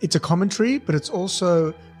 It's a commentary, but it's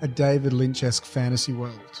also a David Lynch-esque fantasy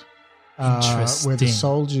world where the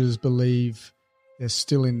soldiers believe they're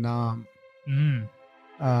still in Nam.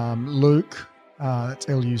 Luke, that's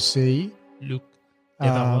L-U-C. Luke. He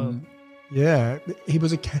had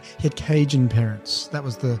Cajun parents. That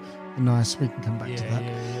was the nice. We can come back to that.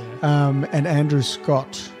 And Andrew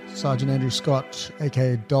Scott, Sergeant Andrew Scott,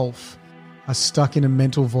 aka Dolph, are stuck in a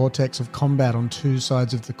mental vortex of combat on two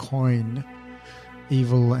sides of the coin,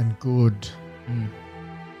 evil and good.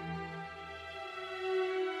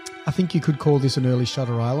 I think you could call this an early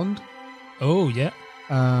Shutter Island. Oh, yeah.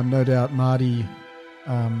 No doubt Marty,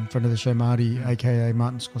 friend of the show Marty, a.k.a.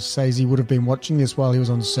 Martin Scorsese, would have been watching this while he was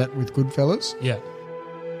on set with Goodfellas. Yeah.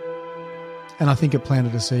 And I think it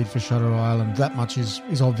planted a seed for Shutter Island. That much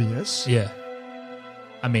is obvious. Yeah.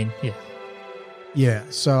 I mean, yeah. Yeah,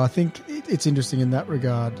 so I think it's interesting in that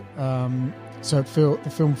regard. So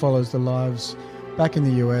the film follows the lives back in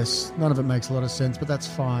the US. None of it makes a lot of sense, but that's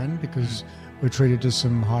fine because we're treated to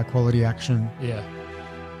some high-quality action. Yeah.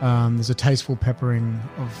 There's a tasteful peppering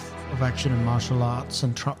of action and martial arts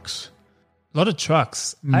and trucks. A lot of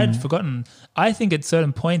trucks. I had forgotten. I think at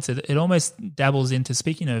certain points it almost dabbles into,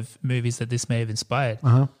 speaking of movies that this may have inspired,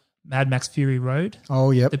 Mad Max Fury Road.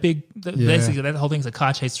 Oh, yep. Basically that whole thing's a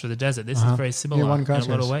car chase through the desert. This is very similar in a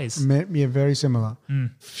lot of ways. Yeah, very similar.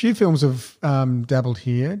 Few films have dabbled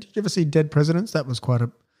here. Did you ever see Dead Presidents? That was quite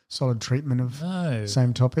a solid treatment of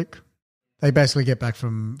same topic. They basically get back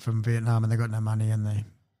from Vietnam and they got no money and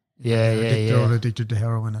they're all addicted to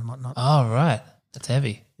heroin and whatnot. Oh, right. That's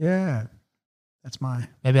heavy. Yeah.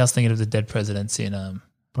 Maybe I was thinking of the Dead Presidents in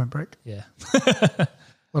Point Break. Yeah. A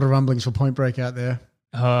lot of rumblings for Point Break out there.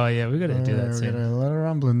 Oh, yeah, we got to do that soon. A lot of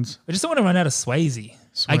rumblings. We just don't want to run out of Swayze.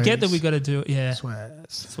 I get that we got to do it. Yeah.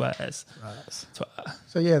 Swaz.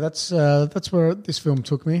 So, yeah, that's where this film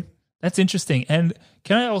took me. That's interesting. And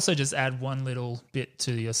can I also just add one little bit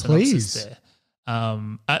to your synopsis there?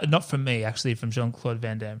 Not from me, actually, from Jean-Claude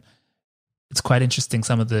Van Damme. It's quite interesting,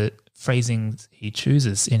 some of the phrasing he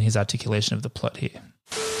chooses in his articulation of the plot here.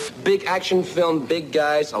 Big action film, big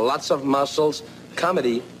guys, lots of muscles,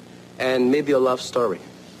 comedy, and maybe a love story.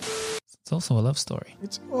 It's also a love story.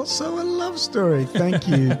 It's also a love story. Thank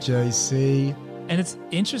you, JC. And it's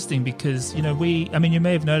interesting because, you may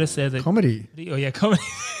have noticed there that... Comedy. Oh, yeah, comedy.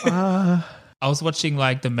 I was watching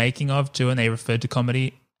like the making of too, and they referred to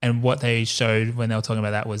comedy, and what they showed when they were talking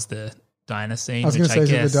about that was the diner scene, which I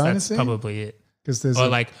guess that's scene? probably it. There's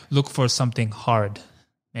like look for something hard,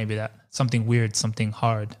 maybe that something weird, something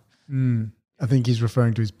hard. I think he's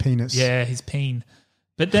referring to his penis. Yeah, his peen.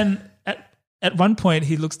 But then at one point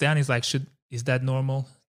he looks down. He's like, is that normal?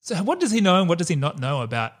 So what does he know and what does he not know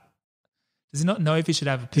about? Does he not know if he should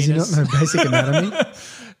have a penis? Does he not know basic anatomy?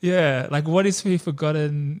 Yeah, like what is he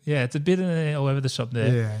forgotten? Yeah, it's a bit all over the shop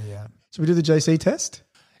there. Yeah. Should we do the JC test?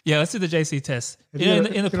 Yeah, let's do the JC test.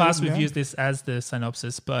 In the past, we've used this as the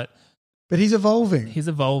synopsis, but he's evolving. He's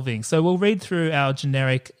evolving. So we'll read through our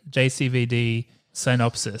generic JCVD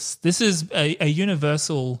synopsis. This is a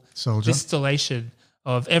universal distillation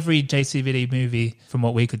of every JCVD movie from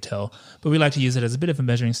what we could tell, but we like to use it as a bit of a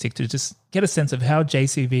measuring stick to just get a sense of how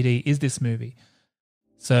JCVD is this movie.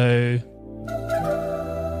 So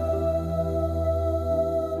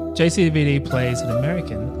JCVD plays an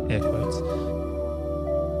American, air quotes,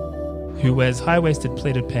 who wears high-waisted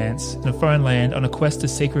pleated pants in a foreign land on a quest to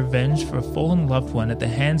seek revenge for a fallen loved one at the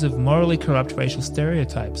hands of morally corrupt racial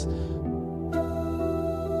stereotypes.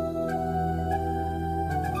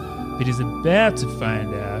 But he's about to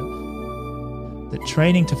find out that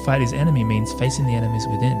training to fight his enemy means facing the enemies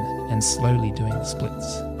within and slowly doing the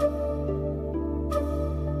splits.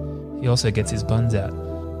 He also gets his buns out.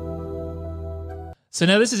 So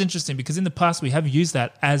now this is interesting because in the past we have used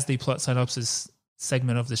that as the plot synopsis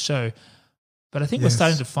segment of the show, but I think we're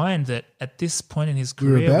starting to find that at this point in his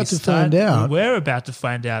career, we were about to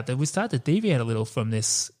find out that we start to deviate a little from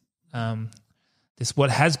this, this what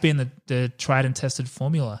has been the tried and tested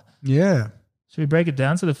formula. Yeah. Should we break it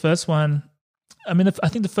down? So the first one, I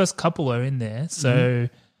think the first couple are in there. So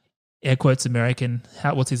air quotes American.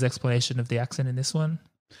 What's his explanation of the accent in this one?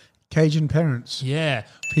 Cajun parents. Yeah.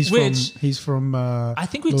 He's from I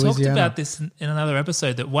think we Louisiana. talked about this in another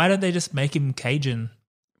episode, that why don't they just make him Cajun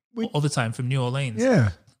all the time from New Orleans?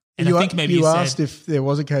 Yeah. And I think maybe you said, asked if there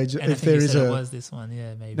was a Cajun. And if I think there is it was this one.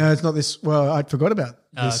 Yeah, maybe. No, it's not this. Well, I forgot about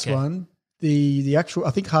this one. The actual,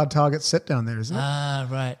 I think Hard Target's set down there, isn't it? Ah,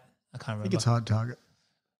 right. I can't remember. I think it's Hard Target.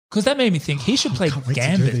 Because that made me think he should play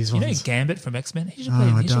Gambit. You know Gambit from X-Men? He should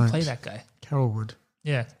play that guy. Carol would.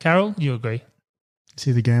 Yeah. Carol, you agree? Is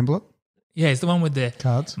he the gambler? Yeah, he's the one with the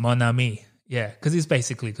cards. Mon ami. Yeah, because he's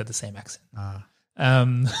basically got the same accent.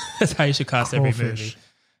 That's how you should cast every movie.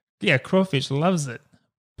 Yeah, Crawfish loves it.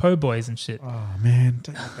 Po' boys and shit. Oh, man.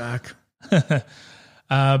 Take it back.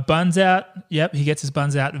 Buns out. Yep, he gets his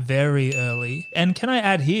buns out very early. And can I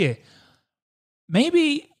add here,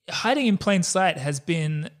 maybe hiding in plain sight has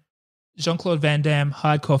been Jean-Claude Van Damme,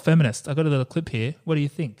 hardcore feminist. I got a little clip here. What do you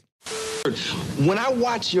think? When I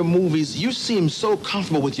watch your movies, you seem so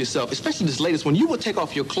comfortable with yourself, especially this latest one. You will take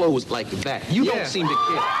off your clothes like that. You don't seem to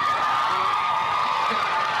care.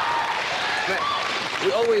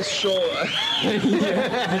 We always show.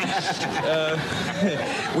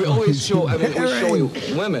 We always show. I mean, we're showing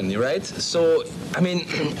women, right? So, I mean,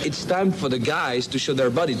 it's time for the guys to show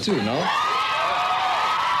their body too, no?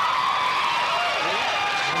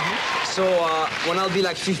 So when I'll be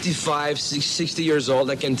like 55, 60 years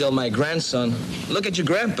old, I can tell my grandson, "Look at your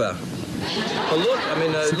grandpa." But look, I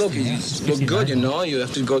mean, look, you look good, you know. You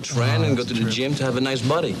have to go train and go to the gym to have a nice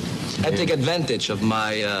body. I take advantage of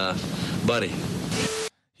my body.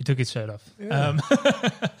 He took his shirt off. Yeah.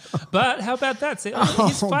 But how about that? See,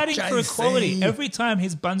 he's fighting for equality. Every time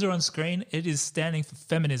his buns are on screen, it is standing for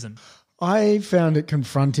feminism. I found it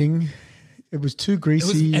confronting. It was too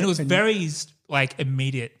greasy. It was very like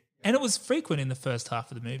immediate. And it was frequent in the first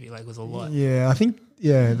half of the movie. Like, it was a lot. Yeah, I think,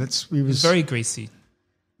 it was very greasy.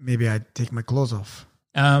 Maybe I'd take my clothes off.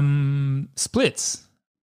 Splits.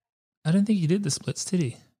 I don't think he did the splits, did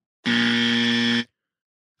he?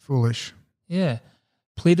 Foolish. Yeah.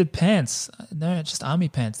 Pleated pants. No, just army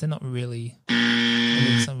pants. They're not really.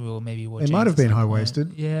 Some people maybe wore. They might have been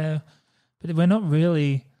high-waisted. Yeah. But we're not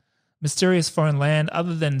really. Mysterious foreign land,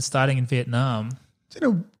 other than starting in Vietnam. It's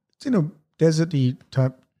in a deserty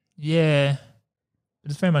type. Yeah.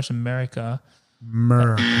 But it's very much America.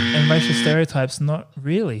 And racial stereotypes, not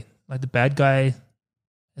really. Like the bad guy,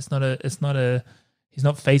 he's not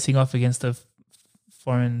facing off against a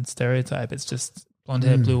foreign stereotype. It's just blonde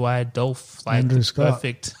hair, blue eyed Dolph, like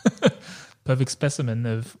perfect specimen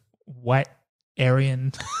of white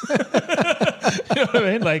Aryan. You know what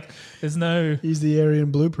I mean? Like he's the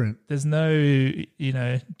Aryan blueprint. There's no,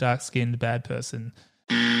 dark skinned bad person.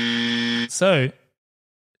 So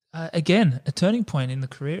again, a turning point in the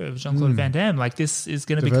career of Jean-Claude Van Damme. Like, this is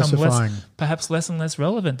going to become perhaps less and less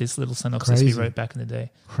relevant, this little synopsis he wrote back in the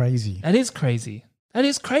day. Crazy. That is crazy. But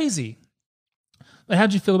how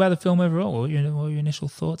did you feel about the film overall? What were your initial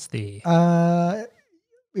thoughts there?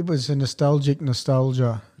 It was a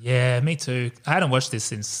nostalgia. Yeah, me too. I hadn't watched this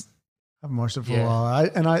since. I haven't watched it for a while.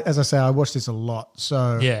 As I say, I watched this a lot.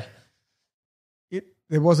 So yeah,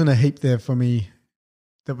 there wasn't a heap there for me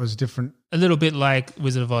that was different. A little bit like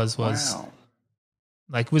Wizard of Oz was. Wow.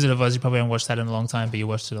 Like Wizard of Oz, you probably haven't watched that in a long time, but you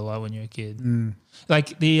watched it a lot when you were a kid.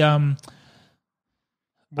 Like the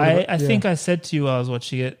I think I said to you while I was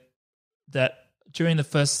watching it that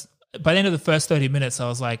by the end of the first 30 minutes, I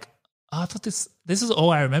was like, I thought this is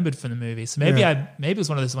all I remembered from the movie. So maybe it was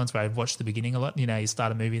one of those ones where I watched the beginning a lot. You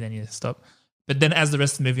start a movie, then you stop. But then as the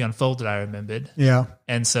rest of the movie unfolded, I remembered. Yeah.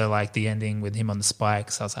 And so like the ending with him on the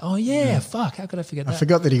spikes, I was like, oh yeah, fuck, how could I forget that? I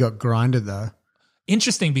forgot that he got grinded though.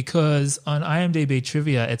 Interesting, because on IMDb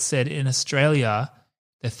trivia, it said in Australia,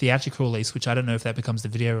 the theatrical release, which I don't know if that becomes the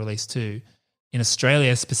video release too, in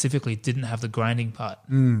Australia specifically didn't have the grinding part.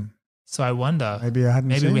 So I wonder,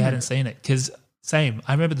 maybe we hadn't seen it, because same,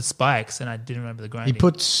 I remember the spikes and I didn't remember the grinding. He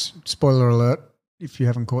puts, spoiler alert, if you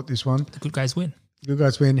haven't caught this one, the good guys win. Good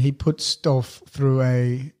guys win. He puts Dolph through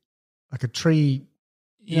a tree.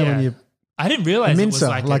 I didn't realize it was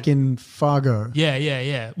like in Fargo.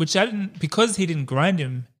 Yeah. Which I didn't, because he didn't grind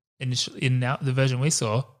him initially in the version we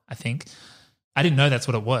saw. I think I didn't know that's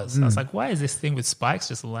what it was. I was like, why is this thing with spikes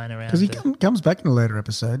just lying around? Because he comes back in a later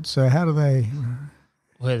episode. So how do they?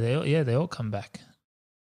 Well, they all come back.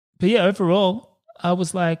 But yeah, overall, I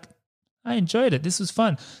was like, I enjoyed it. This was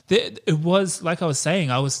fun. It was, like I was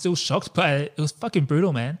saying, I was still shocked by it. It was fucking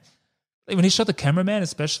brutal, man. Like when he shot the cameraman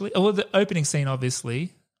especially. Oh, well, the opening scene,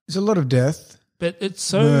 obviously. There's a lot of death. But it's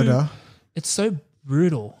so... murder. It's so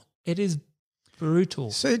brutal. It is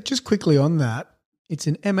brutal. So just quickly on that, it's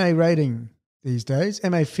an MA rating these days,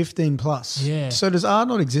 MA 15+. Yeah. So does R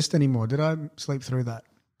not exist anymore? Did I sleep through that?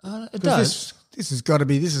 It does. This has got to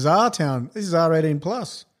be, this is our town. This is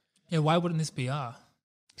R18+. Yeah, why wouldn't this be R?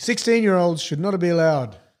 16-year-olds should not be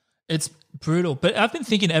allowed. It's brutal. But I've been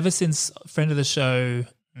thinking ever since friend of the show,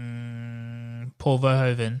 Paul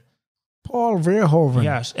Verhoeven.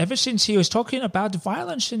 Yeah, ever since he was talking about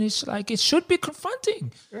violence, and it's like, it should be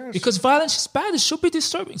confronting. Yes. Because violence is bad. It should be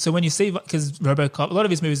disturbing. So when you see, because RoboCop, a lot of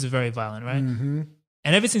his movies are very violent, right? Mm-hmm.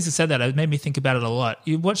 And ever since he said that, it made me think about it a lot.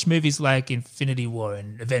 You watch movies like Infinity War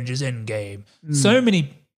and Avengers Endgame. So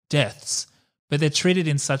many deaths, but they're treated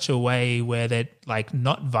in such a way where they're like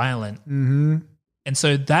not violent. Mm-hmm. And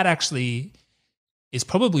so that actually is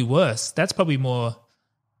probably worse. That's probably more,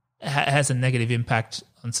 has a negative impact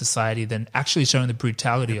on society than actually showing the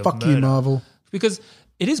brutality of murder. Fuck you, Marvel. Because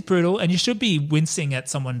it is brutal and you should be wincing at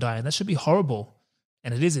someone dying. That should be horrible.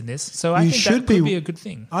 and it is in this. So I You think should that could be- be a good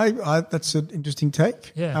thing. I that's an interesting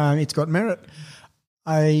take. Yeah. It's got merit.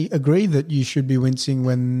 I agree that you should be wincing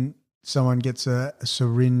when someone gets a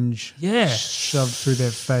syringe shoved through their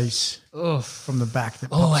face from the back that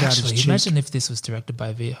Oh, pops out actually, his cheek. imagine if this was directed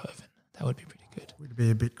by Verhoeven. That would be pretty good. It would be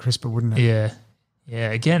a bit crisper, wouldn't it? Yeah. Yeah.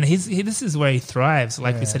 Again, this is where he thrives.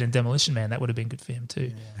 Like we said in Demolition Man, that would have been good for him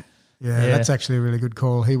too. Yeah, that's actually a really good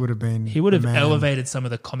call. He would have been. He would have the man. elevated some of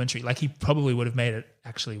the commentary. Like he probably would have made it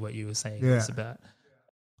actually what you were saying Yeah. it's about.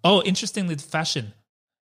 Oh, interestingly, the fashion.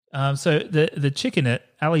 So the chick in it,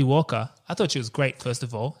 Ali Walker, I thought she was great, first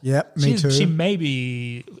of all. Yeah, me too. She may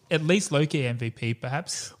be at least low-key MVP,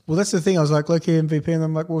 perhaps. Well, that's the thing. I was like, low-key MVP, and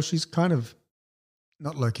I'm like, well, she's kind of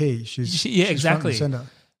not low-key. She's exactly. front and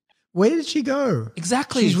center. Where did she go?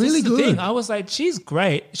 Exactly. She's really This is the good. thing. I was like, she's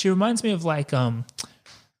great. She reminds me of like, I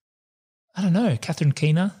don't know, Catherine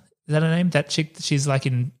Keener. Is that her name? That chick, she's like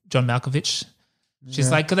in John Malkovich.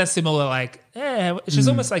 She's like, cause that's similar, like, she's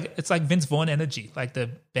almost like, it's like Vince Vaughn energy. Like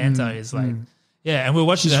the banter is like, and we're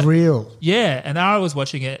watching She's it. real. Yeah. And Ara was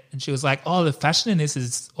watching it and she was like, oh, the fashion in this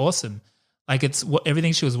is awesome. Like it's what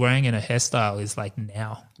everything she was wearing in her hairstyle is like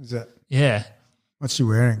now. Is that? Yeah. What's she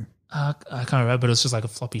wearing? I can't remember, but it was just like a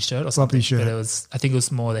floppy shirt or something. Floppy shirt. But it was, I think it was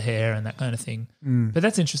more the hair and that kind of thing. But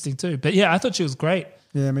that's interesting too. But yeah, I thought she was great.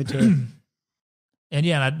 Yeah, me too. And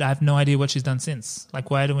yeah, and I have no idea what she's done since. Like,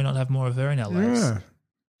 why do we not have more of her in our lives? Yeah.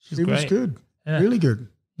 She's She was great. good. Yeah. Really good.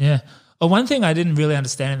 Yeah. Oh, one thing I didn't really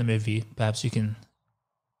understand in the movie, perhaps you can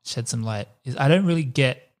shed some light, is I don't really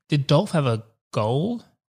get, did Dolph have a goal?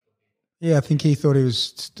 Yeah, I think he thought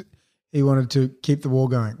he wanted to keep the war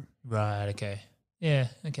going. Right, okay. Yeah,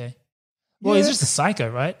 okay. Well, he's just a psycho,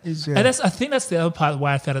 right? Yeah. And I think that's the other part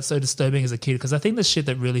why I found it so disturbing as a kid, because I think the shit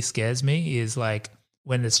that really scares me is like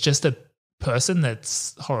when it's just a person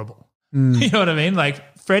that's horrible. You know what I mean?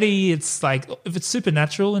 Like Freddy, it's like if it's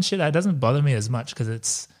supernatural and shit, it doesn't bother me as much because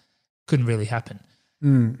it's couldn't really happen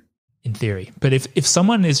in theory. But if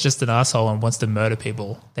someone is just an asshole and wants to murder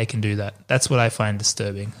people, they can do that. That's what I find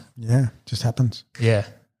disturbing. Yeah, just happens. Yeah,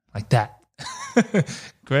 like that.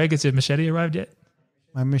 Greg, has your machete arrived yet?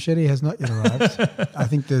 My machete has not yet arrived. I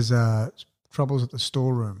think there's troubles at the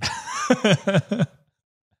storeroom.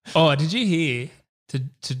 Oh, did you hear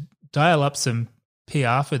to dial up some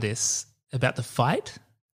PR for this about the fight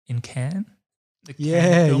in Cannes? The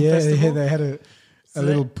Cannes Film Festival? They had a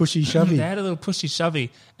little pushy shovey. They had a little pushy shovey.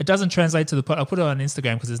 It doesn't translate to the pod. I'll put it on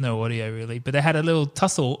Instagram because there's no audio really. But they had a little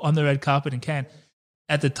tussle on the red carpet in Cannes.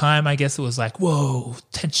 At the time, I guess it was like, whoa,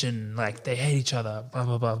 tension, like they hate each other, blah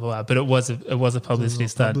blah blah blah. But it was a publicity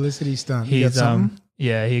stunt. Publicity stunt. You He's got something?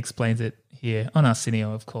 yeah, he explains it here on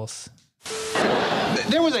Arsenio, of course.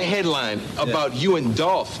 There was a headline about you and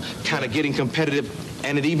Dolph kind of getting competitive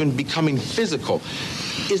and it even becoming physical.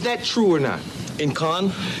 Is that true or not? In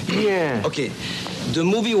Cannes? Yeah. Okay, the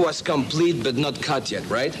movie was complete but not cut yet,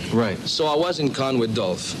 right? Right. So I was in Cannes with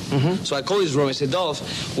Dolph. So I called his room and said,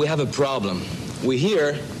 Dolph, we have a problem. We're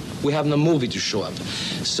here, we have no movie to show up.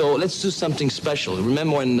 So let's do something special.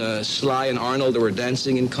 Remember when Sly and Arnold were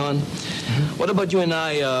dancing in Cannes? What about you and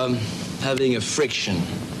I having a friction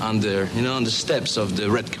on the steps of the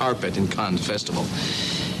red carpet in Cannes Festival?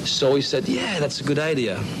 So he said, yeah, that's a good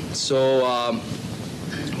idea. So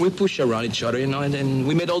we pushed around each other, and then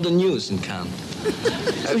we made all the news in Cannes.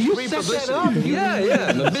 So you set that up? Yeah,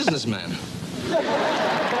 I'm a businessman.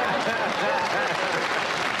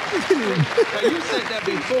 Now, you said that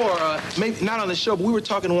before, maybe not on the show, but we were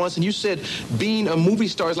talking once, and you said being a movie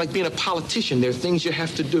star is like being a politician. There are things you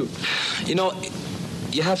have to do. You know,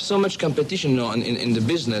 you have so much competition in the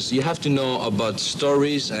business. You have to know about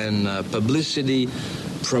stories and publicity,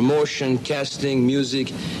 promotion, casting,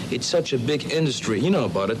 music. It's such a big industry. You know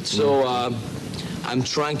about it. So I'm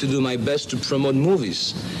trying to do my best to promote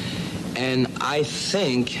movies. And I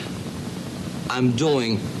think I'm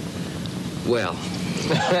doing well.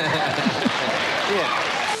 Yeah.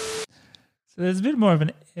 So there's a bit more of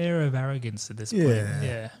an air of arrogance at this point.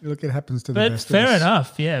 Yeah. Look, it happens to the But best fair of us.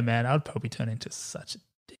 enough. Yeah, man. I'd probably turn into such a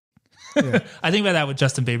dick. Yeah. I think about that with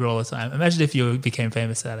Justin Bieber all the time. Imagine if you became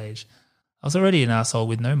famous at that age. I was already an asshole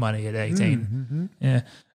with no money at 18. Yeah.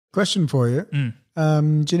 Question for you.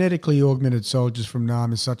 Genetically augmented soldiers from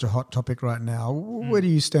Nam is such a hot topic right now. Where do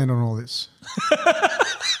you stand on all this?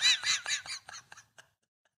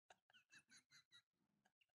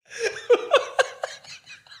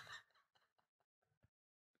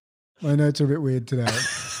 My notes are a bit weird today.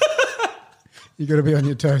 You got to be on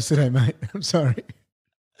your toes today, mate. I'm sorry.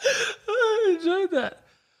 I enjoyed that.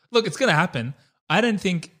 Look, it's going to happen. I don't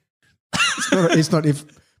think... It's not if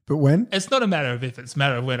but when? It's not a matter of if, it's a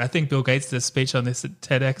matter of when. I think Bill Gates did a speech on this at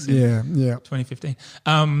TEDx in Yeah. 2015.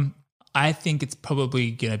 I think it's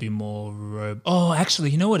probably going to be more Oh, actually,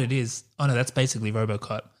 you know what it is? Oh, no, that's basically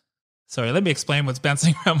RoboCop. Sorry, let me explain what's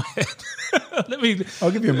bouncing around my head.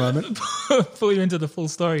 I'll give you a moment. Pull you into the full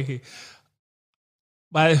story here.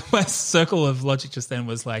 My circle of logic just then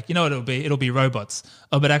was like, you know what it'll be? It'll be robots.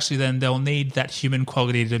 Oh, but actually then they'll need that human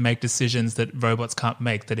quality to make decisions that robots can't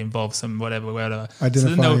make that involve some whatever.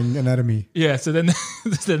 Identifying anatomy. Yeah, so then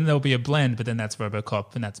there'll be a blend, but then that's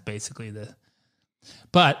RoboCop, and that's basically the...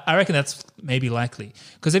 But I reckon that's maybe likely.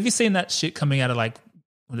 Because have you seen that shit coming out of like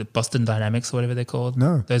Boston Dynamics or whatever they're called?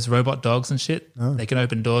 No. Those robot dogs and shit? No. They can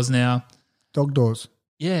open doors now. Dog doors.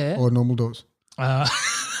 Yeah. Or normal doors.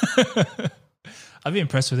 I'd be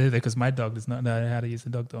impressed with either because my dog does not know how to use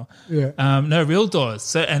the dog door. Yeah. No, real doors.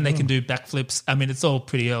 So, and they can do backflips. I mean, it's all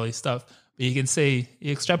pretty early stuff. But you can see,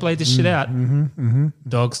 you extrapolate this shit out.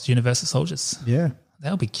 Dogs, universal soldiers. Yeah.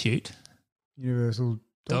 That'll be cute. Universal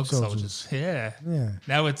Dog soldiers. Yeah.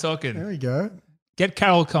 Now we're talking. There you go. Get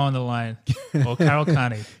Carol Coe on the line. Or Carol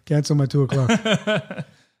Carney. Cancel my 2 o'clock.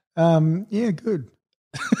 Yeah, good.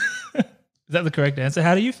 Is that the correct answer?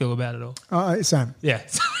 How do you feel about it all? Same. Yeah.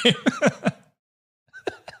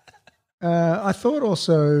 I thought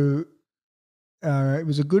also it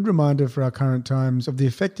was a good reminder for our current times of the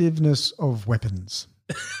effectiveness of weapons.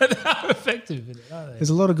 How effective are they?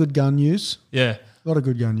 There's a lot of good gun use. Yeah. A lot of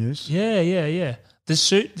good gun use. Yeah. The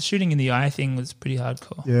shooting in the eye thing was pretty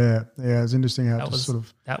hardcore. Yeah. It was interesting how it just sort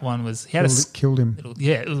of that one was he had killed him.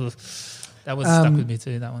 That was stuck with me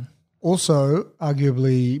too. That one. Also,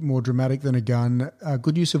 arguably more dramatic than a gun,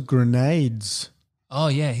 good use of grenades. Oh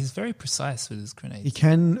yeah, he's very precise with his grenades. He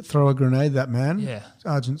can throw a grenade. That man. Yeah.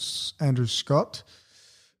 Sergeant Andrew Scott.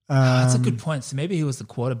 That's a good point. So maybe he was the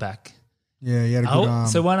quarterback. Yeah, he had a good arm.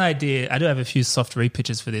 So one idea, I do have a few soft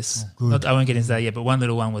repitches for this. I won't get into that yet, but one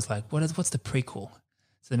little one was like, what's the prequel?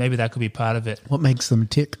 So maybe that could be part of it. What makes them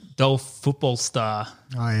tick? Dolph football star.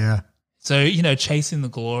 Oh, yeah. So, chasing the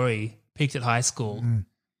glory, peaked at high school,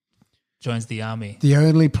 joins the army. The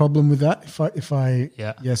only problem with that, if I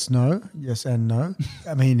yes and no,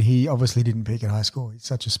 I mean, he obviously didn't peak at high school. He's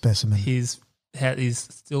such a specimen. He's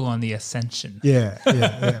still on the ascension.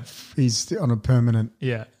 Yeah. He's on a permanent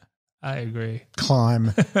I agree. climb.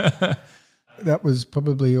 That was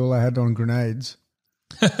probably all I had on grenades.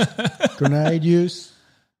 Grenade use.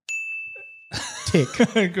 Tick.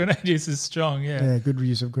 Grenade use is strong, Yeah, good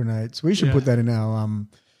use of grenades. We should put that in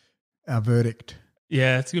our verdict.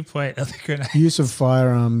 Yeah, that's a good point. I think grenades. Use of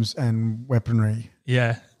firearms and weaponry.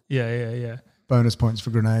 Yeah. Bonus points for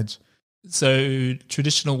grenades. So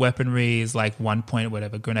traditional weaponry is like 1 point or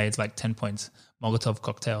whatever. Grenades like 10 points. Molotov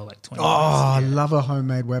cocktail like 20 points. I love a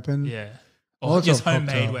homemade weapon. Yeah. Or just homemade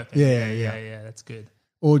cocktail. weapon. Yeah, that's good.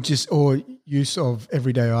 Or use of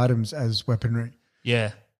everyday items as weaponry.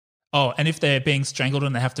 Yeah. Oh, and if they're being strangled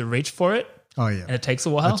and they have to reach for it. Oh, yeah. And it takes a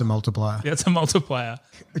while. That's a multiplier. Yeah, it's a multiplier.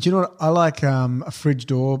 Do you know what? I like a fridge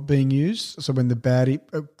door being used. So when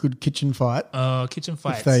a good kitchen fight. Oh, kitchen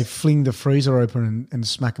fights. If they fling the freezer open and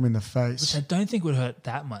smack them in the face. Which I don't think would hurt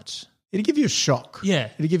that much. It'd give you a shock. Yeah.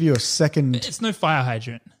 It'd give you a second. It's no fire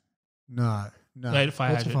hydrant. No. No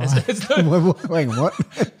fire What's a hydrant. fire? It's no, Wait,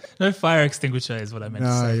 what? no fire extinguisher is what I meant to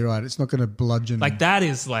No, say. you're right. It's not going to bludgeon. Like that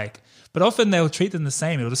is like, but often they'll treat them the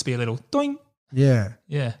same. It'll just be a little doing. Yeah.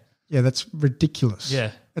 Yeah. Yeah, that's ridiculous.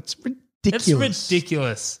 Yeah. That's ridiculous. It's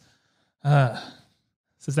ridiculous. So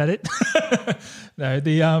is that it?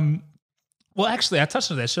 No, well, actually, I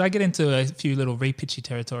touched on that. Should I get into a few little repitchy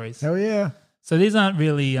territories? Hell yeah. So these aren't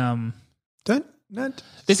really... Don't.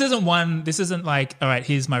 This isn't like, all right,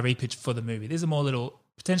 here's my repitch for the movie. These are more little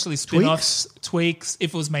potentially spin-offs, tweaks.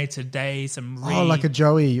 If it was made today, like a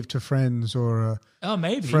Joey to Friends or a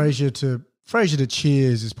maybe. Frasier to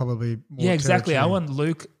Cheers is probably more Yeah, exactly. territory. I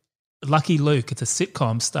want Lucky Luke. It's a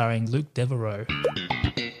sitcom starring Luke Devereaux.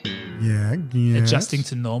 Yeah. Adjusting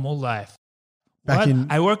to normal life.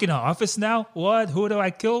 I work in an office now? What? Who do I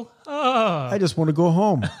kill? Oh. I just want to go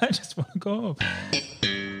home. I just want to go home.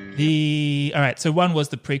 All right, so one was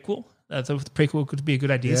the prequel. So the prequel could be a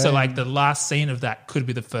good idea. Yeah. So like the last scene of that could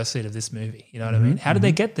be the first scene of this movie. You know what I mean? How did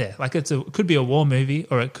they get there? Like it could be a war movie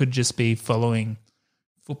or it could just be following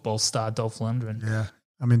football star Dolph Lundgren. Yeah,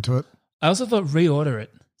 I'm into it. I also thought reorder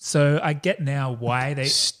it. So I get now why they...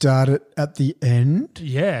 Start it at the end?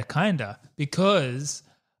 Yeah, kind of. Because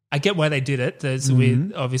I get why they did it.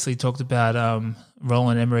 We obviously talked about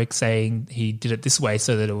Roland Emmerich saying he did it this way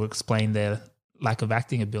so that it would explain their lack of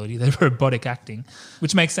acting ability, their robotic acting,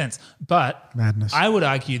 which makes sense. But Madness. I would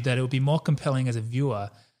argue that it would be more compelling as a viewer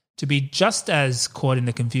to be just as caught in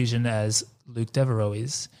the confusion as Luke Devereaux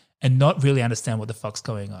is and not really understand what the fuck's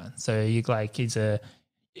going on. So you like he's a,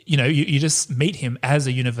 you just meet him as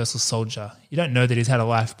a Universal Soldier. You don't know that he's had a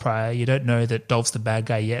life prior. You don't know that Dolph's the bad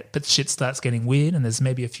guy yet, but shit starts getting weird and there's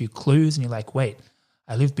maybe a few clues and you're like, wait,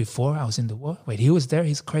 I lived before, I was in the war. Wait, he was there,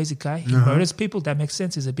 he's a crazy guy. He murders people, that makes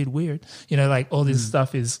sense, he's a bit weird. Like all this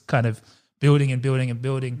stuff is kind of building and building and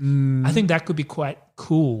building. I think that could be quite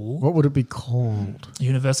cool. What would it be called?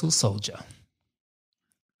 Universal Soldier.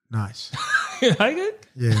 Nice. You like it?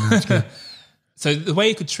 Yeah, no, it's good. So the way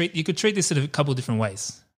you could treat this in a couple of different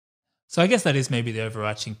ways. So I guess that is maybe the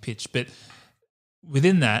overarching pitch, but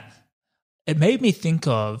within that, it made me think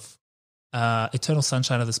of Eternal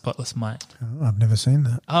Sunshine of the Spotless Mind. Oh, I've never seen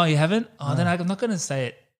that. Oh, you haven't? Oh, No. then I'm not going to say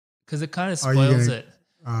it because it kind of spoils it.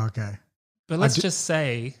 Oh, okay. But let's just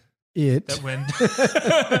say it. that when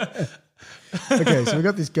Okay, so we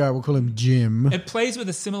got this guy, we'll call him Jim. it plays with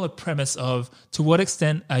a similar premise of to what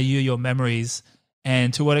extent are you your memories,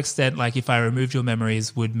 and to what extent, like if I removed your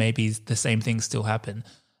memories, would maybe the same thing still happen?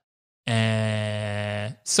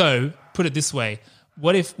 So put it this way: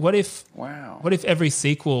 what if every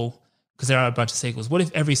sequel? Because there are a bunch of sequels. What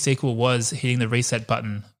if every sequel was hitting the reset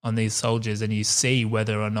button on these soldiers and you see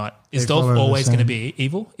whether or not is Dolph always going to be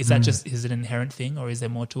evil? Is that just is it an inherent thing or is there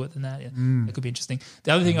more to it than that? Yeah. That could be interesting.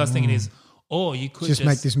 The other thing I was thinking is, or you could just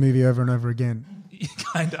make this movie over and over again.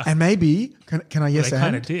 Kind of. And maybe, can I yes they and?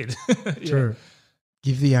 kind of did. Yeah. True.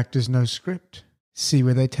 Give the actors no script. See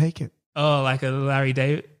where they take it. Oh, like a Larry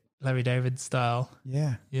David style.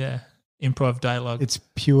 Yeah. Yeah. Improv dialogue. It's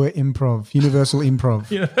pure improv. Universal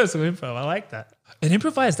improv. Universal improv. I like that. An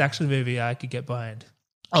improvised action movie I could get behind.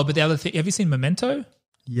 Oh, but the other thing, have you seen Memento?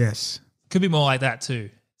 Yes. Could be more like that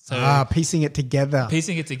too. So piecing it together. With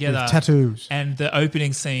tattoos. And the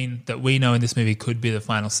opening scene that we know in this movie could be the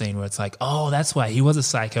final scene where it's like, oh, that's why he was a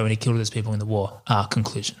psycho and he killed all those people in the war.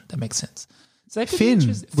 Conclusion. That makes sense. So that could be Finn.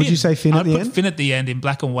 interesting. Would you say Finn at I'd the put end? Finn at the end in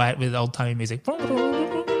black and white with old-timey music.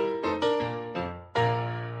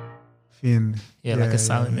 Finn. Yeah, like a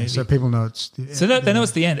silent movie. So people know it's the So they know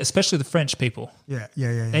it's the end, especially the French people. Yeah.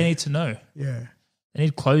 They need to know. Yeah. They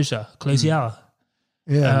need closure. Closure.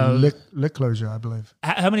 Yeah, Le Closure, I believe.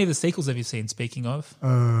 How many of the sequels have you seen, speaking of?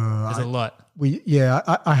 There's a lot.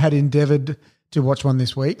 I had endeavoured to watch one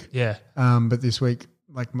this week. Yeah. But this week,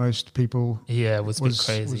 like most people, it was a bit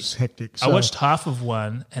crazy. Was hectic. I watched half of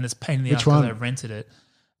one and it's a pain in the ass because I rented it.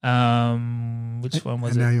 Which one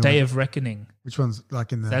was it? Day of Reckoning. Which one's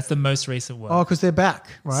like in the... That's the most recent one. Oh, because they're back,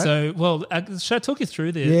 right? So, should I talk you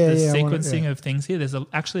through the sequencing of things here? There's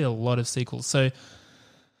actually a lot of sequels. So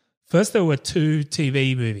first there were 2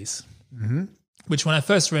 TV movies, which when I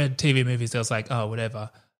first read TV movies, I was like, oh,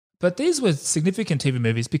 whatever. But these were significant TV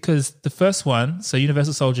movies because the first one, so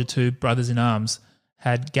Universal Soldier 2, Brothers in Arms,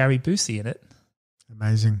 had Gary Busey in it.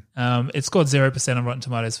 Amazing. It scored 0% on Rotten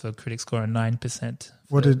Tomatoes for critic score and 9%.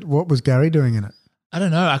 What was Gary doing in it? I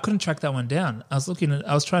don't know. I couldn't track that one down. I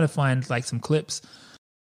was trying to find like some clips.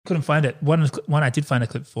 Couldn't find it. One I did find a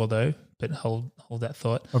clip for though, but hold that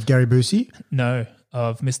thought. Of Gary Busey? No,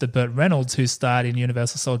 of Mr. Burt Reynolds, who starred in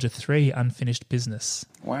Universal Soldier 3 Unfinished Business.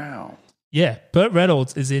 Wow. Yeah, Burt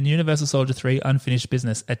Reynolds is in Universal Soldier 3 Unfinished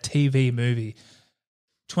Business, a TV movie.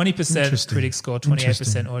 20% critic score,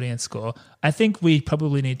 28% audience score. I think we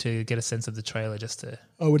probably need to get a sense of the trailer just to...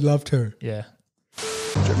 I would love to. Yeah.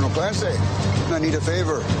 General Clancy, I need a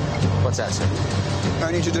favor. What's that, sir?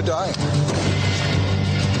 I need you to die.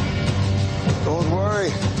 Don't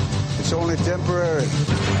worry. It's only temporary.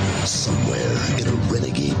 Somewhere in a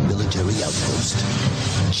renegade military outpost,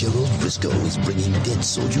 Gerald Briscoe is bringing dead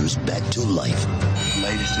soldiers back to life.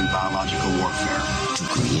 Latest in biological warfare. To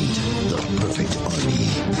create the perfect army.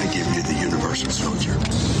 I give you the Universal Soldier.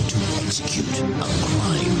 To execute a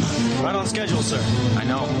crime. Right on schedule, sir. I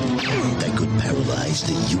know. That could paralyze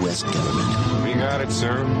the U.S. government. We got it,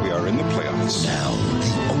 sir. We are in the playoffs. Now,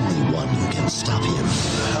 the only one who can stop him.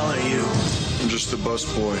 The hell are you? I'm just the bus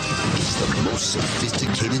boy. Is the most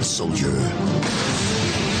sophisticated soldier. We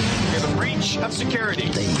have a breach of security.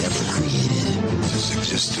 They ever created. This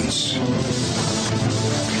existence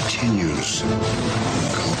continues to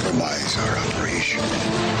compromise our operation.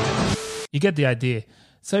 You get the idea.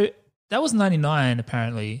 So that was 99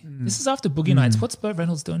 apparently. This is after Boogie Nights. What's Burt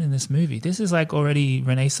Reynolds doing in this movie? This is like already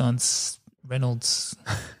Renaissance Reynolds.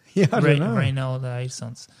 Yeah, I don't know.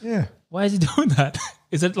 Renaissance. Yeah. Why is he doing that?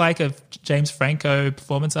 Is it like a James Franco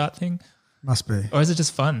performance art thing? Must be. Or is it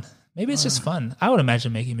just fun? Maybe it's just fun. I would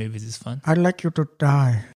imagine making movies is fun. I'd like you to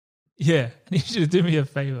die. Yeah, I need you to do me a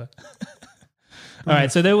favor. All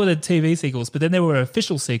right, so there were the TV sequels, but then there were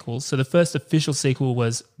official sequels. So the first official sequel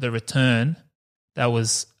was The Return. That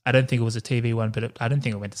was, I don't think it was a TV one, but I don't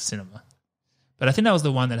think it went to cinema. But I think that was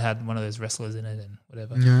the one that had one of those wrestlers in it and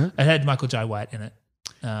whatever. Yeah. It had Michael Jai White in it.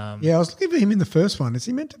 Yeah, I was looking for him in the first one. Is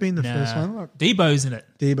he meant to be in the first one? Like, Debo's in it.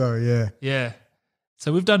 Debo, yeah. Yeah.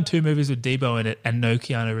 So we've done 2 movies with Debo in it and no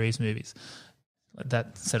Keanu Reeves movies. Let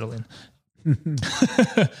that settle in.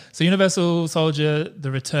 So Universal Soldier, The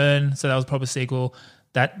Return, so that was a proper sequel.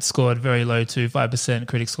 That scored very low too, 5%,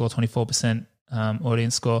 critics score 24%,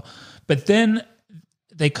 audience score. But then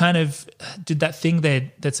they kind of did that thing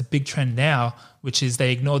there that's a big trend now, which is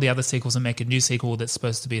they ignore the other sequels and make a new sequel that's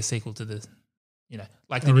supposed to be a sequel to the,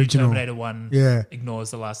 like the original. new Terminator 1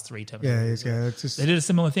 ignores the last 3 Terminators. Yeah. It's just, They did a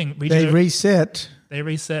similar thing. they reset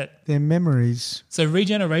their memories. So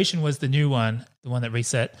Regeneration was the new one, the one that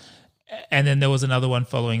reset. And then there was another one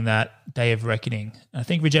following that, Day of Reckoning. I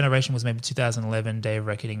think Regeneration was maybe 2011, Day of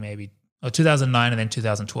Reckoning maybe, or 2009 and then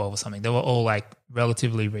 2012 or something. They were all like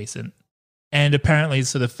relatively recent. And apparently,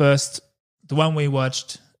 so the one we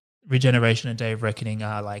watched, Regeneration and Day of Reckoning,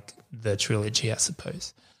 are like the trilogy, I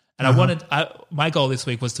suppose. And my goal this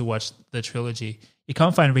week was to watch the trilogy. You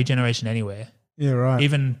can't find Regeneration anywhere. Yeah, right.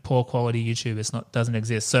 Even poor quality YouTube, doesn't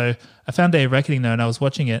exist. So I found Day of Reckoning though, and I was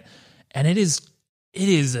watching it, and it is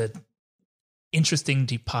a interesting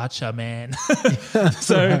departure, man.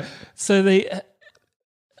 So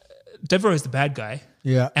Devereaux is the bad guy.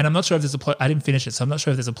 Yeah. And I'm not sure if there's a plot. I didn't finish it, so I'm not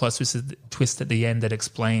sure if there's a plot twist at the end that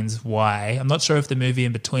explains why. I'm not sure if the movie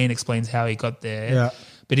in between explains how he got there. Yeah.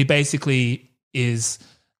 But he basically is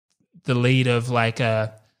the lead of like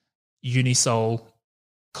a Unisol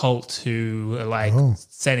cult who are like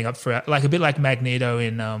standing up for, like a bit like Magneto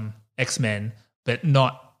in X-Men, but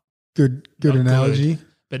not good analogy.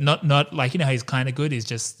 But not like, how he's kind of good. He's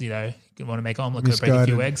just, you want to make an omelet, break a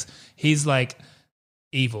few eggs. He's like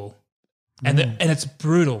evil. And and it's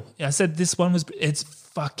brutal. I said this one it's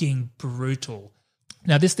fucking brutal.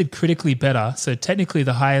 Now, this did critically better. So technically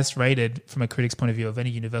the highest rated from a critic's point of view of any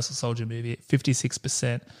Universal Soldier movie,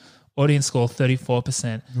 56%. Audience score,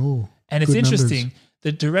 34%. Ooh, and it's good interesting. numbers.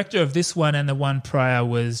 The director of this one and the one prior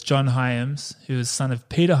was John Hyams, who was son of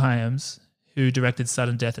Peter Hyams, who directed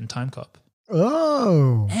Sudden Death and Time Cop.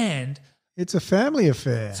 Oh. And it's a family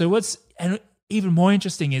affair. So and even more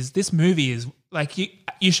interesting is this movie is like,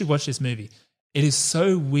 you should watch this movie. It is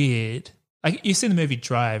so weird. Like, you've seen the movie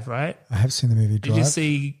Drive, right? I have seen the movie Drive. Did you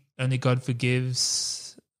see Only God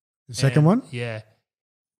Forgives? The second one? Yeah.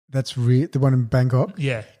 That's the one in Bangkok?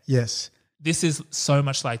 Yeah. Yes. This is so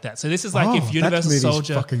much like that. So this is like if Universal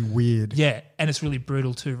Soldier, fucking weird. Yeah, and it's really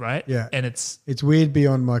brutal too, right? Yeah. And it's weird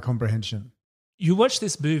beyond my comprehension. You watch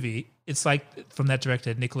this movie, it's like from that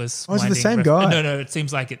director, Nicholas. Oh, is it the same guy? No, it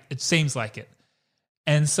seems like it. It seems like it.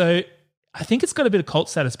 And so I think it's got a bit of cult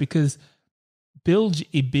status because Bilge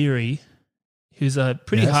Iberi, who's a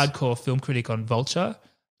pretty hardcore film critic on Vulture,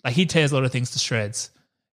 like he tears a lot of things to shreds,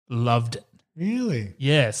 loved it. Really?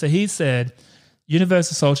 Yeah. So he said,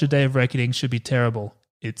 Universal Soldier Day of Reckoning should be terrible.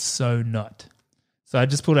 It's so not. So I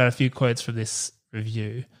just pulled out a few quotes from this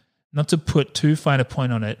review. Not to put too fine a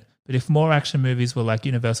point on it, but if more action movies were like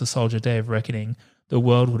Universal Soldier Day of Reckoning, the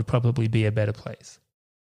world would probably be a better place.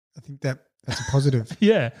 I think that's a positive.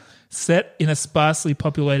 Yeah. Set in a sparsely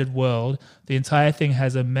populated world, the entire thing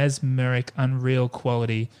has a mesmeric, unreal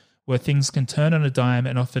quality where things can turn on a dime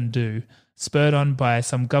and often do. Spurred on by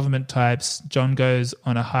some government types, John goes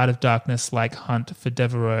on a Heart of Darkness-like hunt for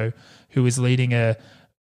Devereaux, who is leading a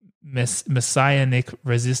messianic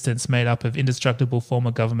resistance made up of indestructible former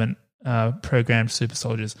government programmed super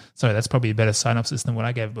soldiers. Sorry, that's probably a better synopsis than what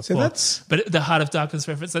I gave before. But the Heart of Darkness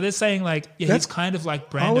reference. So they're saying like, he's kind of like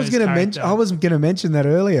Brando's character. I was going to mention that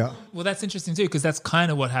earlier. Well, that's interesting too because that's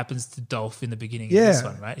kind of what happens to Dolph in the beginning of this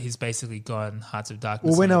one, right? He's basically gone Hearts of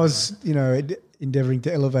Darkness. Well, when I was, endeavoring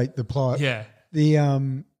to elevate the plot. Yeah.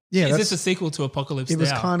 Is this a sequel to Apocalypse Now? It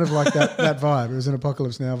was kind of like that vibe. It was an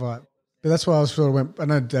Apocalypse Now vibe. But that's why I sort of went. I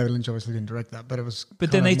know David Lynch obviously didn't direct that, but it was.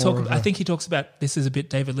 But then they talk. I think he talks about this is a bit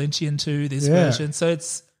David Lynchian too. This version. So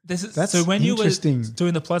so when you were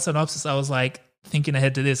doing the plot synopsis, I was like thinking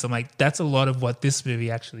ahead to this. I'm like, that's a lot of what this movie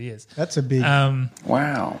actually is. That's a big.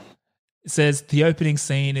 Wow. It says the opening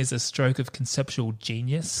scene is a stroke of conceptual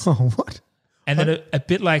genius. Oh, what? And then a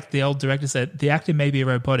bit like the old director said, the acting may be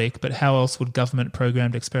robotic, but how else would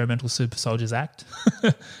government-programmed experimental super soldiers act?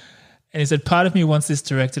 And he said, part of me wants this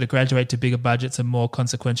director to graduate to bigger budgets and more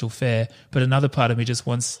consequential fare, but another part of me just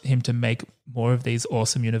wants him to make more of these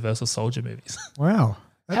awesome Universal Soldier movies. Wow.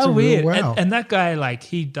 That's how weird. Wow. And that guy, like,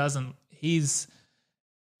 he doesn't say...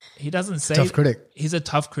 Tough critic. He's a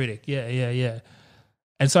tough critic. Yeah.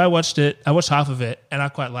 And so I watched it. I watched half of it, and I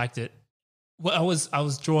quite liked it. Well, I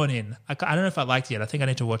was drawn in. I don't know if I liked it yet. I think I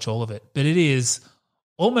need to watch all of it. But it is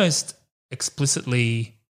almost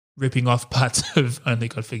explicitly ripping off parts of Only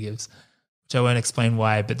God Forgives, which I won't explain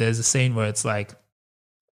why, but there's a scene where it's like,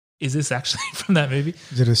 is this actually from that movie?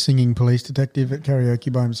 Is it a singing police detective at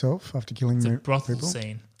karaoke by himself after killing It's a the brothel people?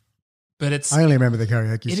 scene. But it's I only remember the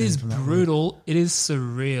karaoke scene. it is from that brutal. It is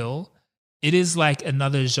surreal. It is like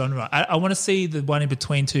another genre. I want to see the one in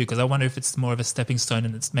between too, because I wonder if it's more of a stepping stone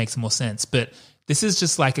and it makes more sense. But this is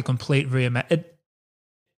just like a complete it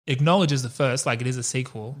acknowledges the first, like it is a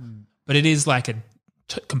sequel, but it is like a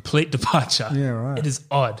complete departure. Yeah, right. It is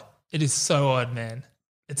odd. It is so odd, man.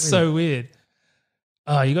 It's so weird.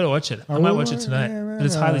 Oh, you got to watch it. I might watch it tonight, but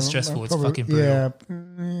it's highly stressful. It's fucking brutal.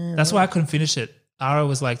 Yeah, That's why I couldn't finish it. Ara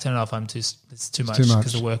was like, "Turn it off. It's too much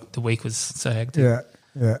because the week was so hectic."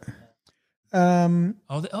 Yeah.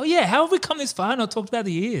 Oh yeah, how have we come this far and not talked about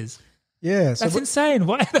the ears? Yeah, That's insane.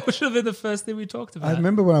 Why? That should have been the first thing we talked about. I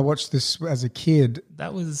remember when I watched this as a kid. I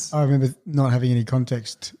remember not having any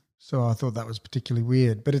context, so I thought that was particularly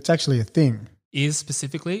weird. But it's actually a thing. Ears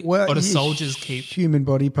specifically, or do soldiers keep human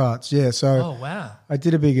body parts? Yeah. So, oh wow, I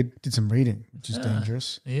did some reading, which is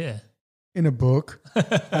dangerous. Yeah, in a book.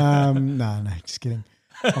 No, just kidding.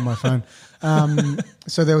 On my phone.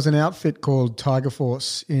 So there was an outfit called Tiger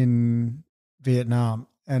Force in Vietnam,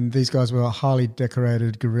 and these guys were a highly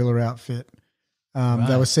decorated guerrilla outfit.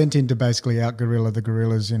 They were sent in to basically out-guerrilla the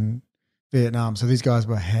guerrillas in Vietnam. So these guys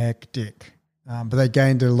were hectic. But they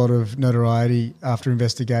gained a lot of notoriety after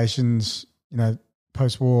investigations,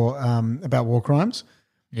 post-war about war crimes.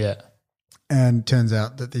 Yeah. And turns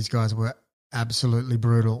out that these guys were absolutely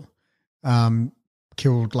brutal.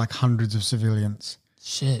 Killed like hundreds of civilians.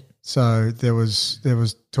 Shit. So there was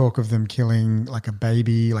talk of them killing like a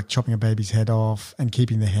baby, like chopping a baby's head off and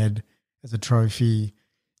keeping the head as a trophy.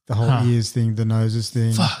 The whole ears thing, the noses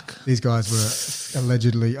thing. Fuck. These guys were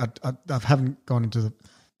allegedly. I haven't gone into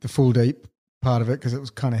the full deep part of it because it was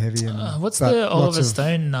kind of heavy. What's the Oliver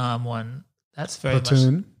Stone one? That's very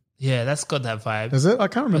Platoon. much. Yeah, that's got that vibe. Does it? I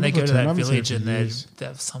can't remember. When they go to Platoon. that I haven't village seen it for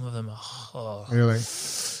and years. some of them are. Oh. Really?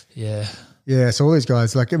 Yeah. Yeah, so all these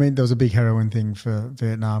guys, there was a big heroin thing for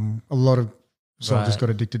Vietnam. A lot of soldiers got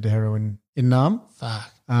addicted to heroin in Nam.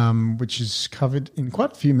 Fuck. Which is covered in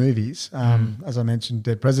quite a few movies. As I mentioned,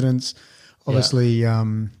 Dead Presidents, obviously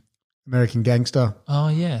American Gangster. Oh,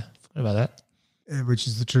 yeah. Forgot about that. Which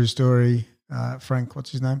is the true story. Frank,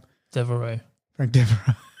 what's his name? Devereaux. Frank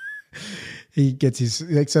Devereaux. He gets his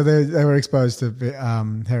 – so they were exposed to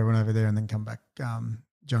heroin over there and then come back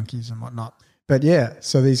junkies and whatnot. But yeah,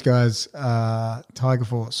 so these guys, Tiger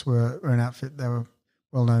Force, were an outfit. They were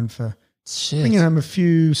well known for bringing home a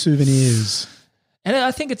few souvenirs. And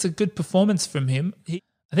I think it's a good performance from him.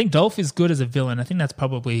 I think Dolph is good as a villain. I think that's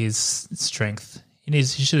probably his strength. He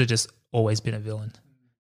should have just always been a villain.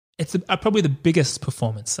 It's probably the biggest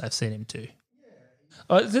performance I've seen him do.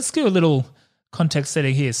 Let's do a little context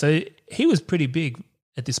setting here. So he was pretty big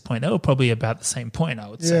at this point. They were probably about the same point, I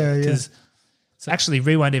would say. Yeah. So actually,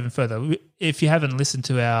 rewind even further. If you haven't listened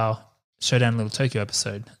to our Showdown in Little Tokyo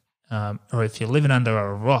episode, or if you're living under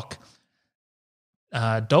a rock,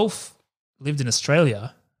 Dolph lived in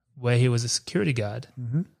Australia where he was a security guard.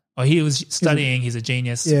 Mm-hmm. Or he was studying. He's a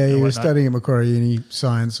genius. Yeah, he was studying at Macquarie Uni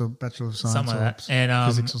Science or Bachelor of Science. Something like that. And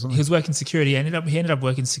physics or something. he was working security. He ended up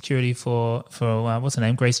working security for what's her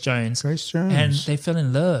name? Grace Jones. Grace Jones. And they fell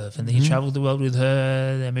in love. And he traveled the world with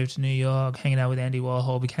her. They moved to New York, hanging out with Andy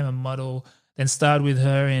Warhol, became a model. Then starred with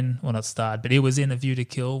her but he was in A View to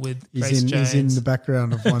Kill with Grace Jones. He's in the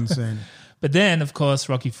background of one scene. But then, of course,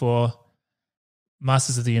 Rocky IV,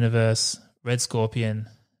 Masters of the Universe, Red Scorpion,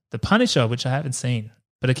 The Punisher, which I haven't seen,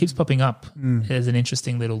 but it keeps popping up as an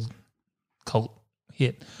interesting little cult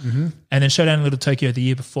hit. Mm-hmm. And then Showdown in Little Tokyo the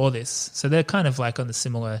year before this. So they're kind of like on the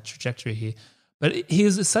similar trajectory here. But he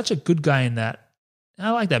was such a good guy in that.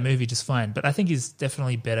 I like that movie just fine, but I think he's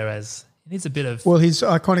definitely better as... He needs a bit of... Well, his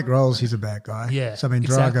iconic roles, he's a bad guy. Yeah, So, I mean,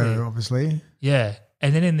 exactly. Drago, obviously. Yeah.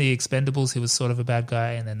 And then in The Expendables, he was sort of a bad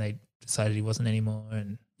guy, and then they decided he wasn't anymore.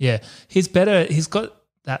 And yeah, he's better. He's got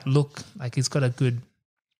that look. Like, he's got a good...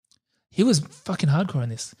 He was fucking hardcore in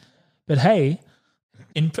this. But hey,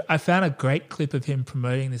 I found a great clip of him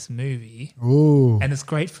promoting this movie. Ooh. And it's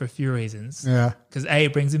great for a few reasons. Yeah. Because A,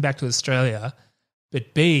 it brings him back to Australia.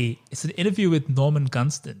 But B, it's an interview with Norman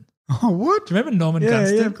Gunston. Oh, what? Do you remember Norman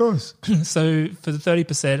Gunston? Yeah, of course. So for the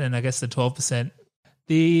 30% and I guess the 12%,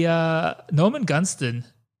 the Norman Gunston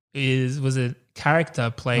was a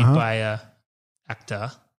character played by a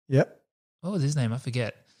actor. Yep. What was his name? I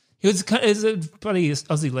forget. He was a bloody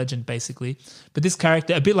Aussie legend, basically. But this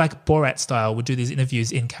character, a bit like Borat style, would do these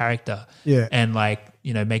interviews in character. Yeah. And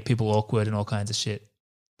make people awkward and all kinds of shit.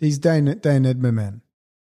 He's Dane Edmer, man.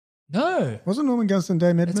 No. Wasn't Norman Gunston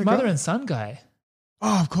Dane Edmer? It's mother and son guy.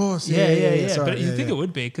 Oh, of course. Yeah. Sorry, But you think it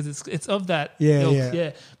would be because it's of that Yeah, ilk.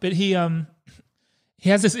 yeah. But he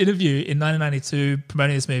has this interview in 1992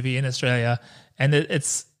 promoting this movie in Australia, and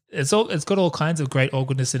it's got all kinds of great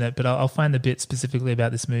awkwardness in it. But I'll find the bit specifically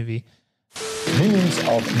about this movie. Millions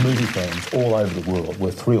of movie fans all over the world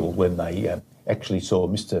were thrilled when they actually saw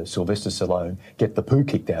Mr. Sylvester Stallone get the poo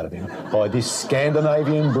kicked out of him by this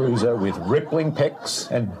Scandinavian bruiser with rippling pecs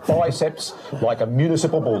and biceps like a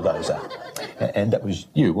municipal bulldozer. And that was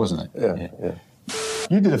you, wasn't it? Yeah.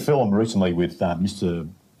 You did a film recently with Mr.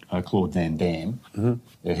 Claude Van Damme.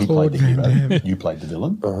 Mm-hmm. He played the hero. You played the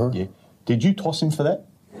villain. Uh-huh. Yeah. Did you toss him for that?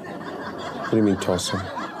 What do you mean toss him?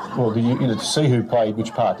 Well, did you to see who played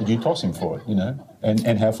which part? Did you toss him for it?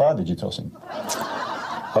 And how far did you toss him?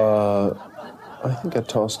 I think I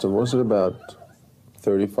tossed him. Was it about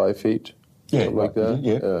 35 feet? Yeah, something like that.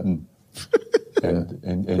 Yeah.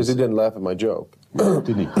 And because he didn't laugh at my joke,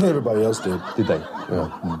 did he? Everybody else did. Did they?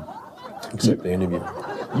 Yeah. Except the interview.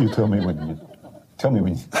 You tell me when you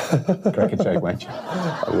crack a joke, won't you?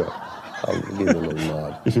 I will. I'll give you a little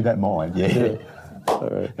nod. If you don't mind, yeah. All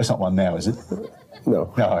right. That's not one now, is it?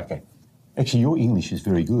 No. No, okay. Actually, your English is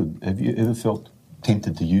very good. Have you ever felt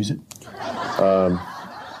tempted to use it?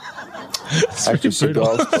 Actually,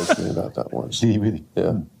 Seagal spoke to me about that once. Did he really?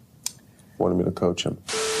 Yeah. Wanted me to coach him.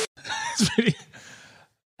 It's pretty.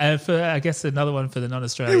 And for I guess another one for the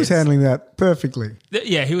non-Australians. He was handling that perfectly.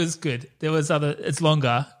 Yeah, he was good. There was other. It's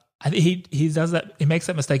longer. I think he does that. He makes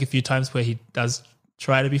that mistake a few times where he does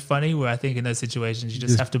try to be funny. Where I think in those situations you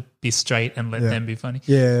just have to be straight and let them be funny.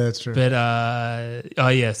 Yeah, that's true. But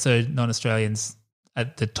so non-Australians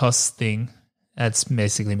at the toss thing, that's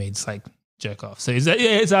basically means like jerk off. So he's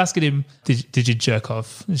asking him, did you jerk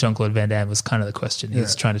off? Jean-Claude Van Damme was kind of the question.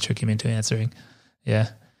 He's trying to trick him into answering. Yeah.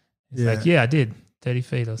 He's like, yeah, I did. 30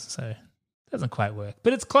 feet or so. Doesn't quite work.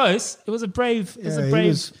 But it's close. It was a brave,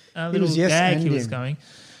 little gag he was going.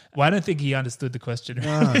 Well, I don't think he understood the question.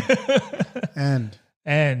 No.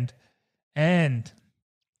 And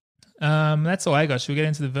that's all I got. Should we get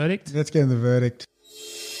into the verdict? Let's get into the verdict.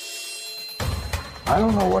 I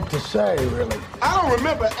don't know what to say, really. I don't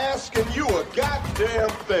remember asking you a goddamn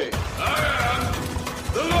thing. I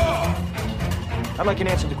am the law. I'd like an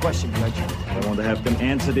answer to the question, Judge. I want to have them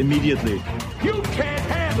answered immediately. You can't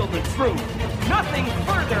handle the truth. Nothing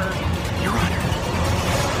further, Your Honor.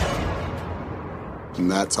 And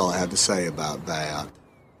that's all I have to say about that.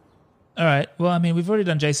 All right. Well, I mean, we've already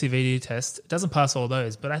done JCVD test. It doesn't pass all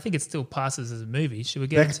those, but I think it still passes as a movie. Should we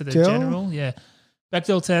get into the general? Yeah.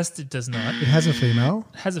 Bechdel test, it does not. It has a female.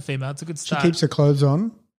 It has a female. It's a good start. She keeps her clothes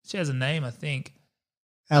on. She has a name, I think.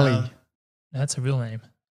 Ellie. No, that's her real name.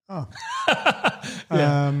 Oh.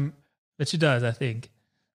 Yeah. But she does, I think.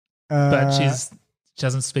 But she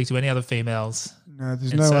doesn't speak to any other females. No,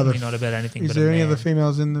 there's and no certainly other. not about anything. Is but there a any man. other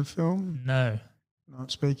females in the film? No. Not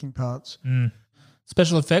speaking parts.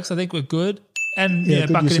 Special effects, I think, were good. And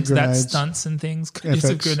good bucket use of into that grenades. stunts and things. Good use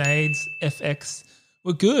of FX. grenades, FX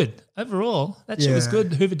were good overall. That shit was Yeah.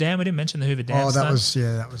 good. Hoover Dam, we didn't mention the Hoover Dam. Oh, that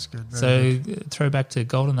stunt. was good. Very So good. throwback to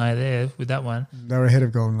GoldenEye there with that one. They were ahead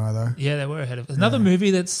of GoldenEye though. Yeah, they were ahead of another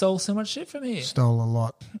movie that stole so much shit from here. Stole a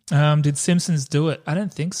lot. Did Simpsons do it? I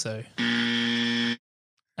don't think so. I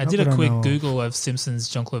Not did a that I quick know of. Google of Simpsons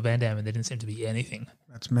Jean-Claude Van Damme and there didn't seem to be anything.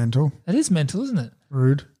 That's mental. That is mental, isn't it?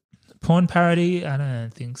 Rude. Porn parody? I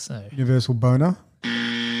don't think so. Universal boner.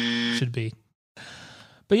 Should be.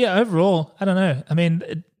 But yeah, overall, I don't know. I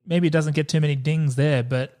mean, maybe it doesn't get too many dings there,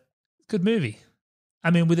 but good movie. I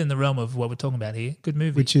mean, within the realm of what we're talking about here. Good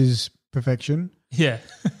movie. Which is perfection. Yeah.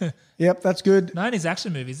 Yep, that's good. 90s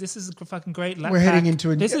action movies. This is a fucking great lap We're pack. heading into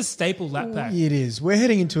a This is staple lap pack. It is. We're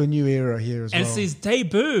heading into a new era here as And well. it's his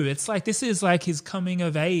debut. It's like, this is like his coming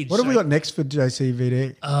of age. What have we got next for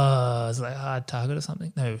JCVD? It's like Hard Target or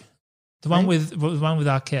something. No. The one with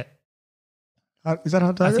Arquette. Is that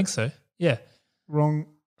Hard Target? I think so. Yeah. Wrong.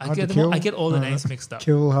 I Hard get to them all- Kill? I get all the No, names mixed up.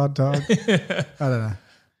 Kill, Hard Target. I don't know.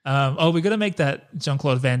 We're going to make that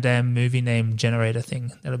Jean-Claude Van Damme movie name generator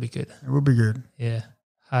thing. That'll be good. It would be good. Yeah.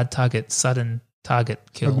 Hard Target, Sudden Target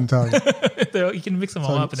Kill. Sudden Target. You can mix them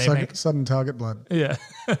all up and they make... Sudden Target blood. Yeah.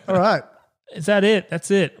 All right. Is that it?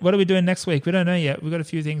 That's it. What are we doing next week? We don't know yet. We've got a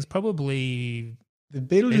few things. Probably... The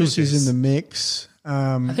Beetlejuice is in the mix.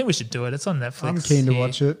 I think we should do it. It's on Netflix. I'm keen to here.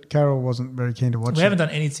 watch it. Carol wasn't very keen to watch it. We haven't done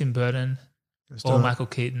any Tim Burton or Michael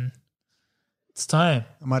Keaton. It's time.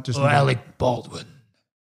 I might just... Or Alec Baldwin.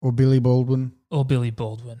 Or Billy Baldwin. Or Billy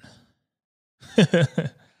Baldwin.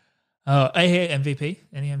 I hear MVP.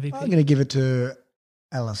 Any MVP? I'm going to give it to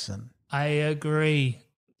Allison. I agree.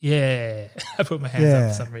 Yeah. I put my hands up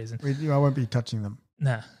for some reason. I won't be touching them.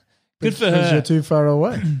 Nah. Good for Because her. you're too far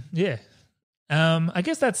away. Yeah. I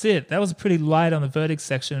guess that's it. That was pretty light on the verdict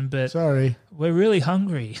section, but Sorry. we're really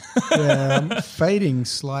hungry. Yeah, I'm fading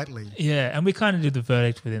slightly. Yeah, and we kind of did the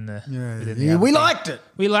verdict within the. within the Yeah, we other thing. liked it.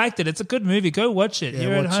 We liked it. It's a good movie. Go watch it. Yeah,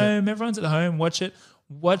 You're at watch home. Everyone's at home. Watch it.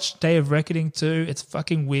 Watch Day of Reckoning too. It's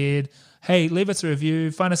fucking weird. Hey, leave us a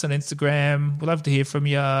review. Find us on Instagram. We'd love to hear from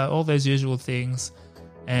you. All those usual things.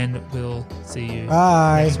 And we'll see you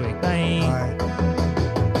Bye. next week. Bye. Bye.